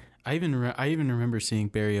I even remember seeing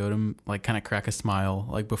Barry Odom like kind of crack a smile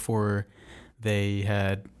like before they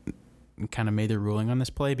had kind of made their ruling on this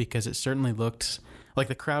play, because it certainly looked like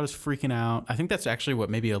the crowd was freaking out. I think that's actually what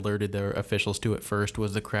maybe alerted their officials to it first,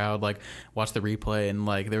 was the crowd like watched the replay, and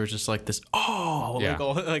like there was just like this all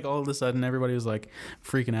of a sudden everybody was like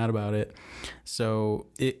freaking out about it. So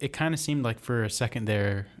it kind of seemed like for a second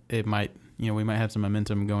there it might, we might have some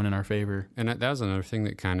momentum going in our favor. And that was another thing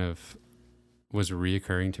that kind of was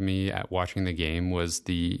reoccurring to me at watching the game, was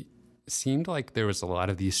seemed like there was a lot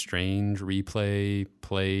of these strange replay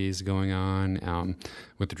plays going on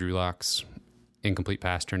with the Drew Lock's incomplete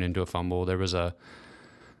pass turned into a fumble. There was a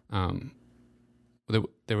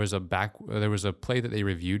play that they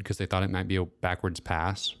reviewed because they thought it might be a backwards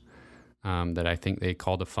pass that I think they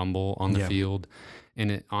called a fumble on the field. And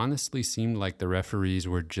it honestly seemed like the referees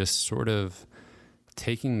were just sort of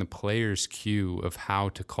taking the player's cue of how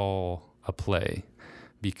to call a play.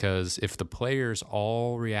 Because if the players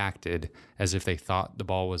all reacted as if they thought the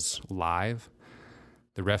ball was live,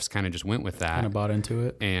 the refs kind of just went with that. Kind of bought into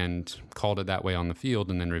it. And called it that way on the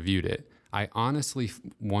field and then reviewed it. I honestly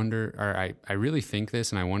wonder, or I really think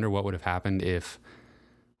this, and I wonder what would have happened if,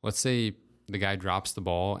 let's say the guy drops the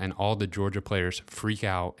ball and all the Georgia players freak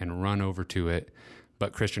out and run over to it,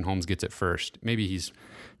 but Christian Holmes gets it first. Maybe he's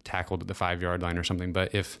tackled at the 5-yard line or something.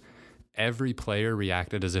 But if every player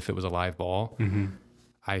reacted as if it was a live ball,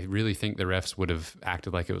 I really think the refs would have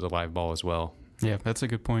acted like it was a live ball as well. Yeah, that's a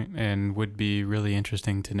good point, and would be really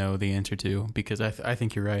interesting to know the answer to, because I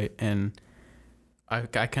think you're right, and I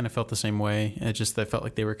kind of felt the same way. I felt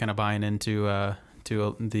like they were kind of buying into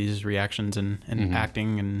these reactions and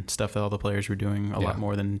acting and stuff that all the players were doing a lot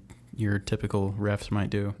more than your typical refs might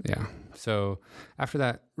do. Yeah. So after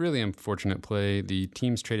that really unfortunate play, the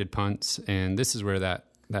teams traded punts, and this is where that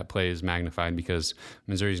play is magnified, because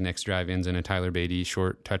Missouri's next drive ends in a Tyler Beatty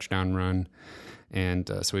short touchdown run. And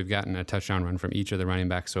so we've gotten a touchdown run from each of the running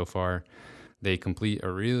backs so far. They complete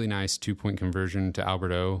a really nice 2-point conversion to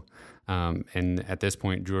Albert O. And at this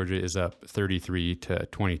point, Georgia is up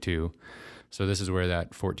 33-22. So this is where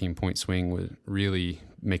that 14-point swing would really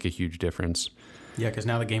make a huge difference. Yeah, because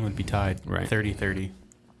now the game would be tied, right? 30-30.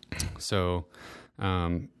 So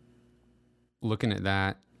looking at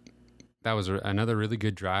that was another really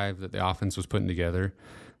good drive that the offense was putting together.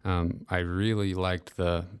 I really liked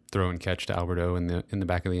the throw and catch to Alberto in the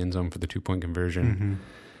back of the end zone for the 2-point conversion.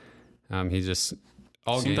 He just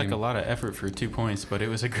seemed like a lot of effort for 2 points, but it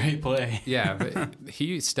was a great play. Yeah, but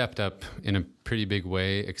he stepped up in a pretty big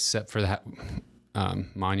way, except for that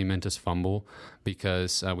monumentous fumble,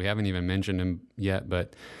 because we haven't even mentioned him yet,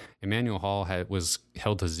 but Emmanuel Hall was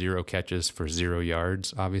held to 0 catches for 0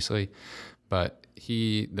 yards, obviously. But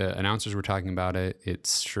the announcers were talking about it. It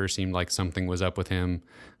sure seemed like something was up with him,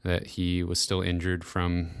 that he was still injured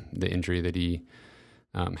from the injury that he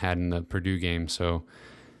had in the Purdue game. So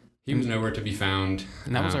he was nowhere to be found.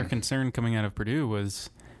 And that was our concern coming out of Purdue was,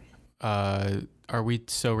 are we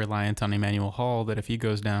so reliant on Emmanuel Hall that if he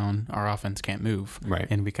goes down, our offense can't move? Right.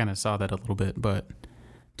 And we kind of saw that a little bit. But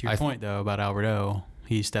to your point, though, about Alberto,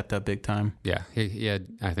 he stepped up big time. Yeah. He had,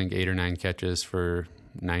 I think, 8 or 9 catches for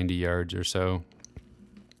 90 yards or so.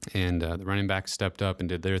 And the running backs stepped up and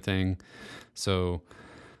did their thing. So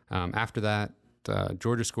after that,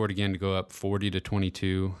 Georgia scored again to go up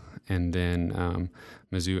 40-22. And then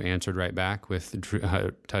Mizzou answered right back with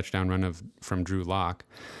a touchdown run from Drew Lock.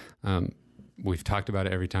 We've talked about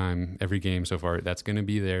it every game so far. That's going to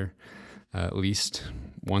be there at least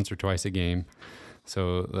once or twice a game.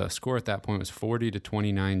 So the score at that point was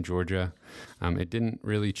 40-29 Georgia. It didn't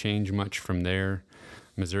really change much from there.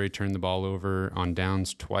 Missouri turned the ball over on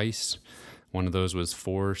downs twice. One of those was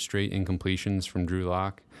 4 straight incompletions from Drew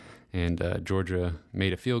Lock. And Georgia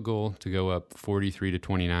made a field goal to go up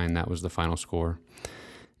 43-29. That was the final score.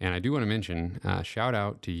 And I do want to mention, shout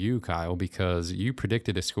out to you, Kyle, because you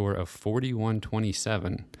predicted a score of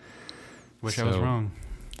 41-27. Wish I was wrong.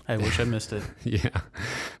 I wish I missed it. Yeah,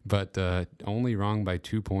 but only wrong by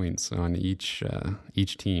 2 points on each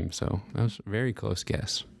team. So that was a very close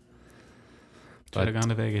guess. Should have gone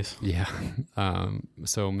to Vegas. Yeah.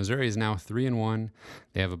 So Missouri is now 3-1.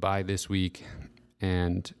 They have a bye this week,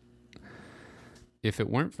 and if it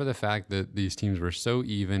weren't for the fact that these teams were so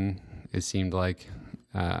even, it seemed like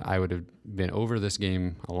I would have been over this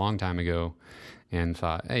game a long time ago and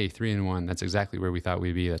thought, hey, 3-1, that's exactly where we thought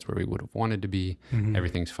we'd be. That's where we would have wanted to be. Mm-hmm.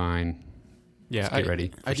 Everything's fine. Yeah, Let's get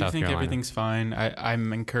ready. I do think everything's fine.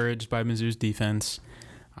 I'm encouraged by Mizzou's defense.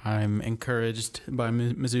 I'm encouraged by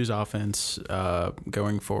Mizzou's offense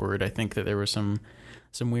going forward. I think that there were some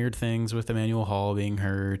weird things with Emmanuel Hall being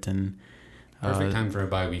hurt, and perfect time for a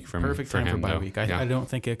bye week for him. I don't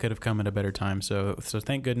think it could have come at a better time. So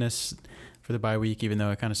thank goodness for the bye week, even though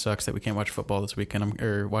it kind of sucks that we can't watch football this weekend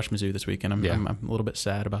or watch Mizzou this weekend. I'm a little bit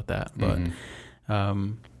sad about that, but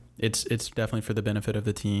it's definitely for the benefit of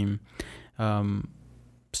the team.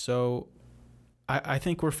 So I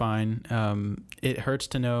think we're fine. It hurts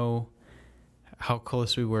to know how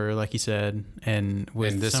close we were, like you said, and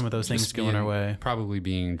with some of those things going our way. Probably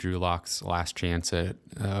being Drew Lock's last chance at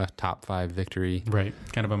top 5 victory. Right.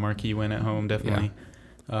 Kind of a marquee win at home, definitely. Yeah.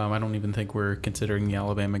 I don't even think we're considering the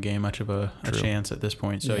Alabama game much of a chance at this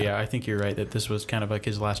point. So, yeah, I think you're right that this was kind of like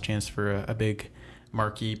his last chance for a big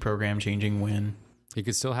marquee program-changing win. He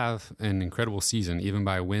could still have an incredible season, even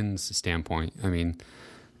by wins standpoint. I mean,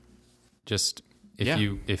 just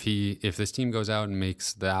if this team goes out and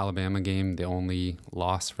makes the Alabama game the only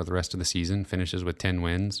loss for the rest of the season, finishes with 10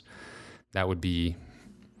 wins, that would be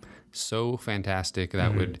so fantastic.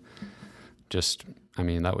 That would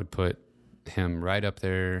that would put him right up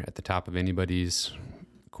there at the top of anybody's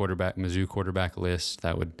Mizzou quarterback list.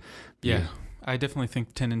 That would be I definitely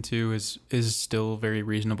think 10-2 is still very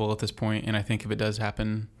reasonable at this point, and I think if it does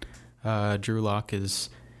happen, Drew Lock is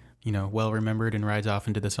well remembered and rides off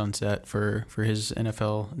into the sunset for his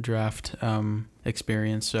NFL draft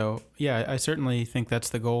experience. So yeah, I certainly think that's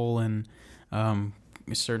the goal, and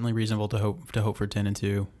it's certainly reasonable to hope for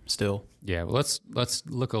 10-2 still. Yeah, well, let's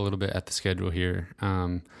look a little bit at the schedule here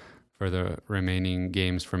for the remaining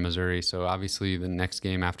games for Missouri. So obviously the next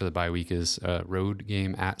game after the bye week is a road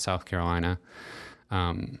game at South Carolina.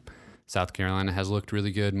 South Carolina has looked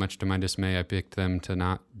really good, much to my dismay. I picked them to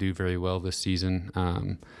not do very well this season,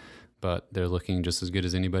 but they're looking just as good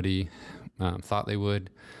as anybody thought they would.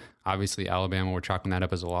 Obviously Alabama, we're chalking that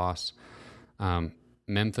up as a loss.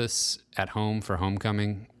 Memphis at home for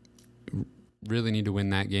homecoming, really need to win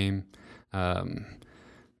that game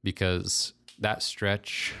because that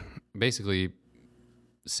stretch, basically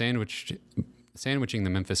sandwiching the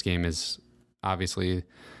Memphis game is obviously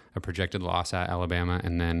a projected loss at Alabama,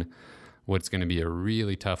 and then what's going to be a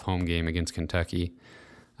really tough home game against Kentucky.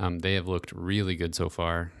 They have looked really good so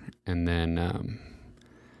far, and then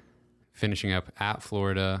finishing up at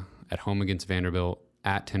Florida, at home against Vanderbilt,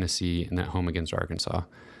 at Tennessee, and at home against Arkansas.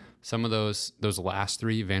 Some of those last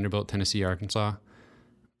 3, Vanderbilt, Tennessee, Arkansas,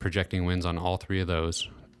 projecting wins on all 3 of those.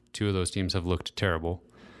 2 of those teams have looked terrible.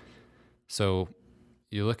 So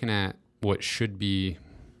you're looking at what should be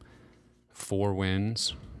 4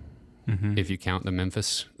 wins if you count the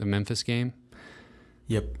Memphis game.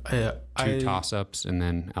 Yep. 2 toss-ups and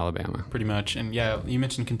then Alabama. Pretty much. And yeah, you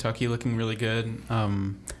mentioned Kentucky looking really good.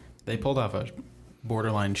 They pulled off a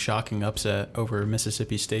borderline shocking upset over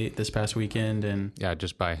Mississippi State this past weekend, and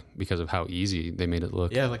just because of how easy they made it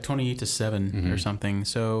look. Yeah, like 28-7 or something.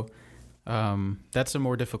 So that's a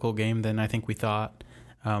more difficult game than I think we thought.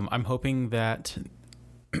 I'm hoping that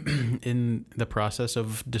in the process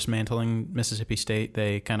of dismantling Mississippi State,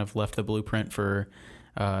 they kind of left the blueprint for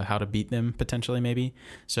how to beat them potentially, maybe.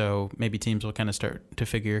 So maybe teams will kind of start to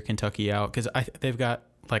figure Kentucky out, because they've got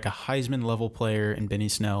like a Heisman level player in Benny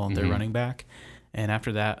Snell and their running back. And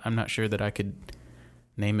after that, I'm not sure that I could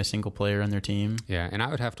name a single player on their team. Yeah, and I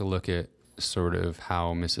would have to look at sort of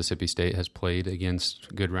how Mississippi State has played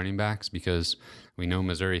against good running backs, because we know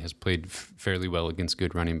Missouri has played fairly well against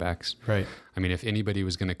good running backs. Right. I mean, if anybody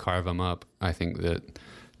was going to carve them up, I think that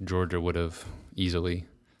Georgia would have easily.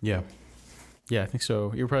 Yeah. Yeah, I think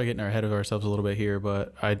so. You're probably getting ahead of ourselves a little bit here,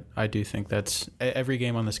 but I do think that's every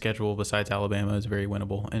game on the schedule besides Alabama is very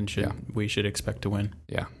winnable, and we should expect to win.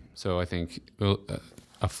 Yeah. So I think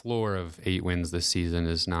a floor of 8 wins this season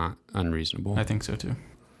is not unreasonable. I think so too.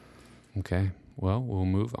 Okay. Well, we'll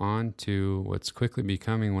move on to what's quickly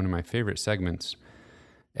becoming one of my favorite segments,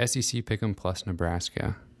 SEC Pick'em plus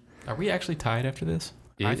Nebraska. Are we actually tied after this?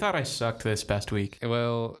 I thought I sucked this past week.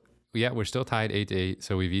 Well, Yeah, we're still tied 8-8.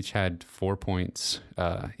 So we've each had 4 points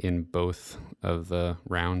in both of the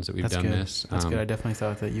rounds that we've done good. this. That's good. I definitely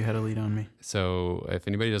thought that you had a lead on me. So if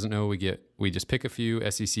anybody doesn't know, we just pick a few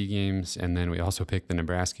SEC games, and then we also pick the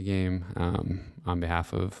Nebraska game on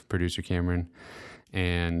behalf of producer Cameron.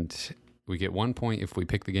 And we get 1 point if we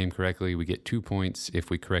pick the game correctly. We get 2 points if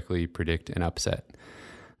we correctly predict an upset.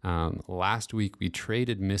 Last week we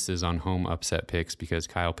traded misses on home upset picks because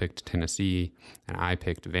Kyle picked Tennessee and I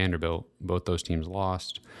picked Vanderbilt. Both those teams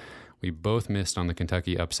lost. We both missed on the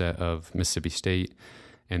Kentucky upset of Mississippi State,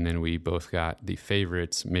 and then we both got the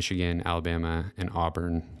favorites Michigan, Alabama, and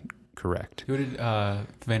Auburn correct. Who did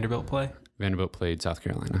Vanderbilt play? Vanderbilt played South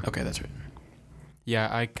Carolina. Okay, that's right. Yeah,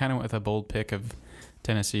 I kind of went with a bold pick of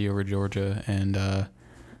Tennessee over Georgia, and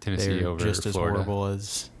Tennessee they're over just as Florida. horrible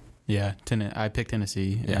as I picked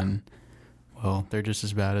Tennessee, Yeah. and well, they're just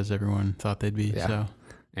as bad as everyone thought they'd be. Yeah. So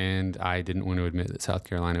And I didn't want to admit that South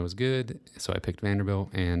Carolina was good, so I picked Vanderbilt,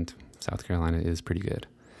 and South Carolina is pretty good.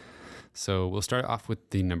 So we'll start off with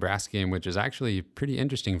the Nebraska game, which is actually pretty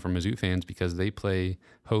interesting for Mizzou fans because they play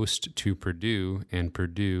host to Purdue, and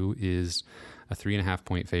Purdue is a 3.5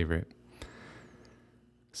 point favorite.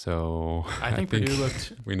 So I think Purdue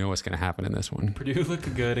looked we know what's going to happen in this one. Purdue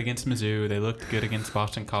looked good against Mizzou. They looked good against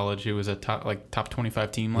Boston College, who was a top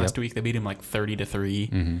 25 team last week. They beat him like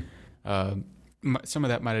 30-3. Mm-hmm. Some of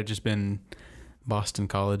that might have just been Boston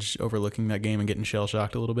College overlooking that game and getting shell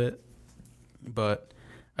shocked a little bit. But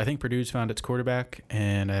I think Purdue's found its quarterback,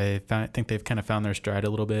 and I think they've kind of found their stride a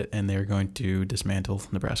little bit, and they're going to dismantle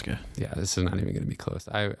Nebraska. Yeah, this is not even going to be close.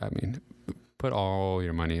 I mean, put all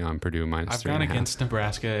your money on Purdue minus I've 3.5. gone against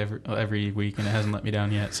Nebraska every week, and it hasn't let me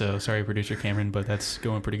down yet. So sorry, producer Cameron, but that's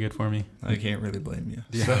going pretty good for me. I can't really blame you.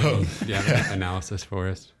 Do you have any analysis for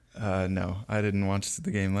us? No, I didn't watch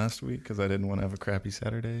the game last week because I didn't want to have a crappy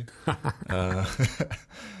Saturday.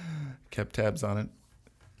 Kept tabs on it.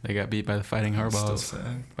 They got beat by the Fighting Still Harbaughs,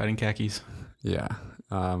 sad. Fighting Khakis. Yeah.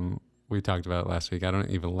 We talked about it last week. I don't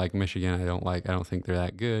even like Michigan. I don't think they're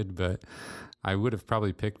that good, but I would have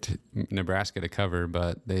probably picked Nebraska to cover,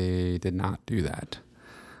 but they did not do that.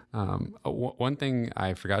 One thing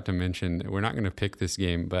I forgot to mention, we're not going to pick this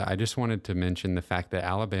game, but I just wanted to mention the fact that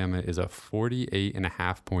Alabama is a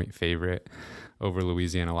 48.5 point favorite over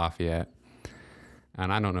Louisiana Lafayette.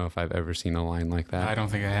 And I don't know if I've ever seen a line like that. I don't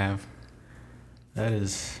think I have. That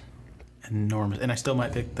is enormous. And I still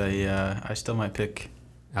might pick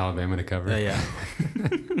Alabama to cover. yeah.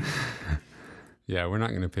 Yeah, we're not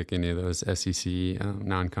going to pick any of those SEC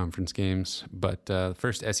non-conference games. But the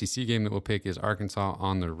first SEC game that we'll pick is Arkansas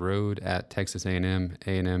on the road at Texas A&M.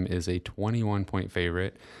 A&M is a 21-point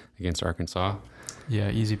favorite against Arkansas. Yeah,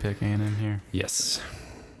 easy pick A&M here. Yes.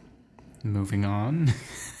 Moving on.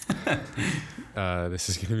 This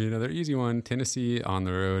is going to be another easy one. Tennessee on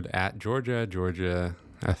the road at Georgia. Georgia,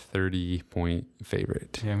 a 30-point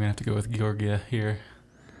favorite. Yeah, I'm going to have to go with Georgia here.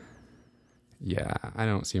 Yeah, I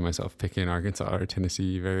don't see myself picking Arkansas or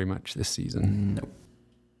Tennessee very much this season. Nope.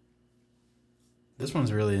 This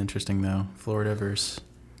one's really interesting, though. Florida versus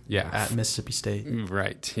at Mississippi State.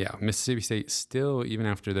 Right, yeah. Mississippi State still, even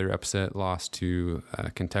after their upset loss to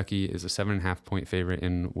Kentucky, is a 7.5 point favorite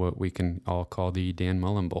in what we can all call the Dan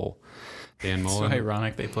Mullen Bowl. Dan Mullen. So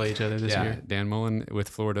ironic they play each other this year. Dan Mullen with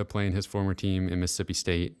Florida playing his former team in Mississippi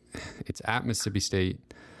State. It's at Mississippi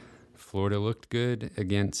State. Florida looked good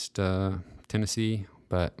against Tennessee,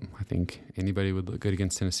 but I think anybody would look good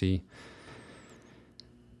against Tennessee.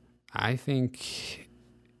 I think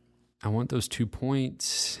I want those 2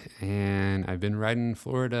 points, and I've been riding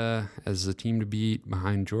Florida as the team to beat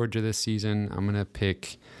behind Georgia this season. I'm going to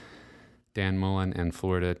pick Dan Mullen and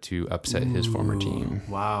Florida to upset his former team.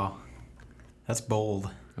 Wow. That's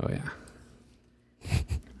bold. Oh, yeah.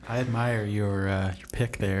 I admire your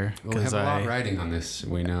pick there. Well, we have a lot riding on this,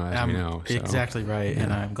 we know. So. Exactly right, Yeah.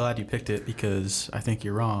 and I'm glad you picked it because I think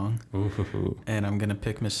you're wrong. Ooh. And I'm going to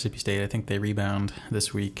pick Mississippi State. I think they rebound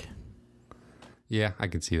this week. Yeah, I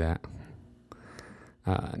could see that.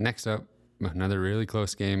 Next up, another really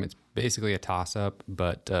close game. It's basically a toss-up,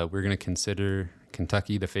 but we're going to consider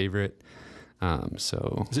Kentucky the favorite.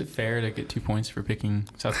 So Is it fair to get 2 points for picking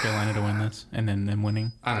South Carolina to win this and then them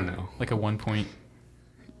winning? I don't know. Like a 1 point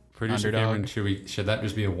Producer underdog? Cameron, should that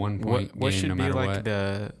just be a 1 point What game should no be matter like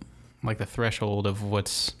what? the threshold of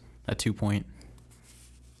what's a 2 point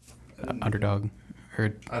underdog?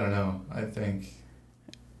 Or I don't know. I think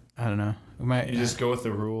I don't know. We might you just go with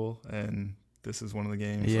the rule, and this is one of the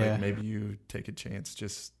games. Yeah. Like maybe you take a chance.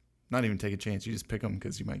 Just not even take a chance. You just pick them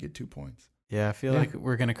because you might get 2 points. Yeah, I feel like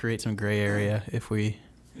we're gonna create some gray area if we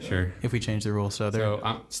Sure. if we change the rule. So they're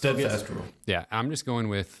Steadfast rule. Yeah, I'm just going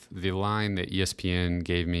with the line that ESPN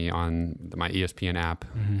gave me on my ESPN app,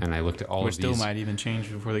 and I looked at all which of these. still might even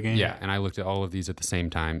change before the game. Yeah, and I looked at all of these at the same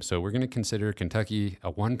time. So we're going to consider Kentucky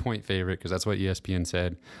a 1-point favorite because that's what ESPN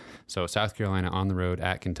said. So South Carolina on the road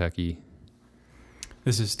at Kentucky.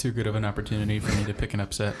 This is too good of an opportunity for me to pick an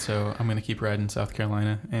upset, so I'm going to keep riding South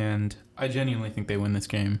Carolina, and I genuinely think they win this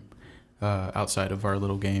game outside of our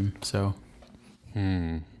little game. So,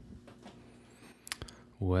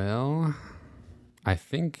 Well, I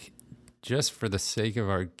think just for the sake of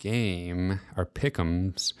our game, our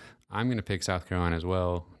pick'ems, I'm going to pick South Carolina as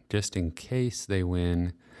well, just in case they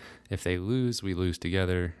win. If they lose, we lose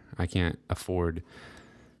together. I can't afford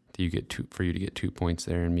for you to get 2 points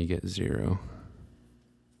there and me get 0.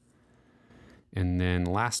 And then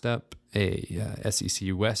last up, a SEC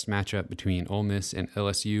West matchup between Ole Miss and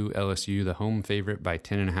LSU. LSU, the home favorite by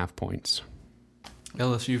 10.5 points.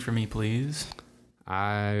 LSU for me, please.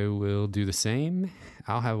 I will do the same.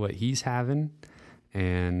 I'll have what he's having.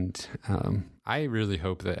 And I really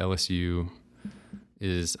hope that LSU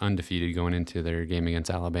is undefeated going into their game against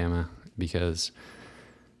Alabama, because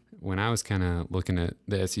when I was kind of looking at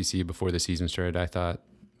the SEC before the season started, I thought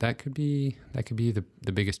that could be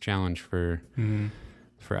the biggest challenge for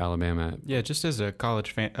Alabama. Yeah, just as a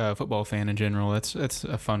college football fan in general, that's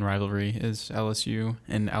a fun rivalry, is LSU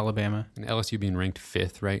and Alabama. And LSU being ranked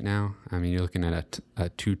 5th right now. I mean, you're looking at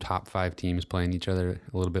two top 5 teams playing each other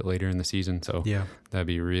a little bit later in the season. So yeah, that'd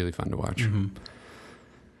be really fun to watch.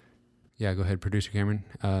 Yeah, go ahead, producer Cameron.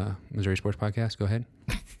 Missouri Sports Podcast, go ahead.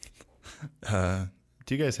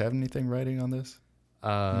 Do you guys have anything writing on this?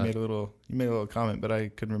 You made a little comment, but I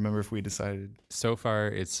couldn't remember if we decided. So far,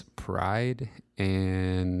 it's pride,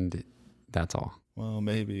 and that's all. Well,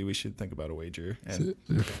 maybe we should think about a wager and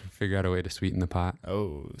figure out a way to sweeten the pot.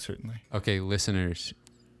 Oh, certainly. Okay, listeners,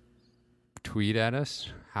 tweet at us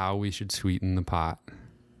how we should sweeten the pot.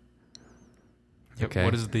 Yep. Okay.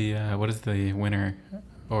 What is the winner,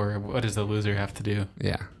 or what does the loser have to do?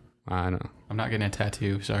 Yeah, I don't know. I'm not getting a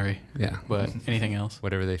tattoo, sorry. Yeah, but anything else?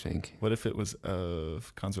 Whatever they think. What if it was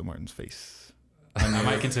of Conzo Martin's face? I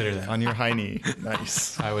might consider that. On your high knee.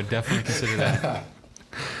 Nice. I would definitely consider that.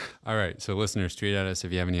 All right, so listeners, tweet at us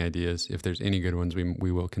if you have any ideas. If there's any good ones,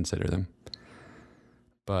 we will consider them.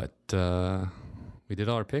 But we did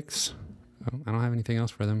all our picks. I don't have anything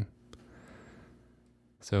else for them.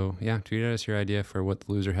 So, yeah, tweet at us your idea for what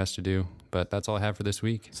the loser has to do. But that's all I have for this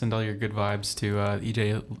week. Send all your good vibes to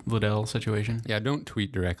EJ Liddell situation. Yeah, don't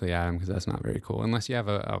tweet directly at him because that's not very cool. Unless you have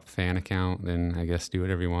a fan account, then I guess do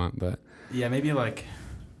whatever you want. But yeah, maybe like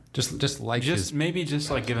just like maybe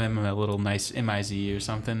like give him a little nice MIZ or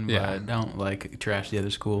something. Yeah. But don't like trash the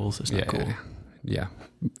other schools. It's not cool. Yeah,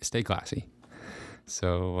 stay classy.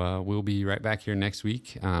 So we'll be right back here next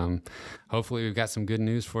week. Hopefully we've got some good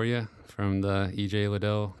news for you from the EJ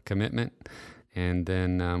Liddell commitment. And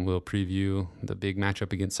then we'll preview the big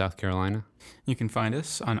matchup against South Carolina. You can find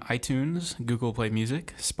us on iTunes, Google Play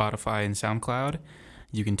Music, Spotify, and SoundCloud.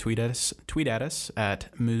 You can tweet at us at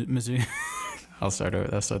Mizzou. I'll start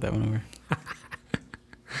that one over.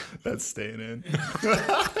 That's staying in.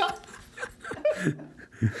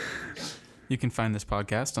 You can find this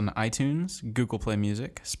podcast on iTunes, Google Play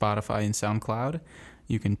Music, Spotify, and SoundCloud.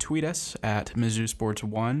 You can tweet us at Mizzou Sports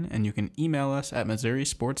 1, and you can email us at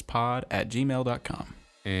MissouriSportsPod@gmail.com.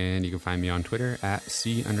 And you can find me on Twitter at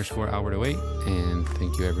C_Albert08. And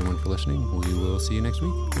thank you everyone for listening. We will see you next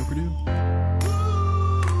week. Go Purdue.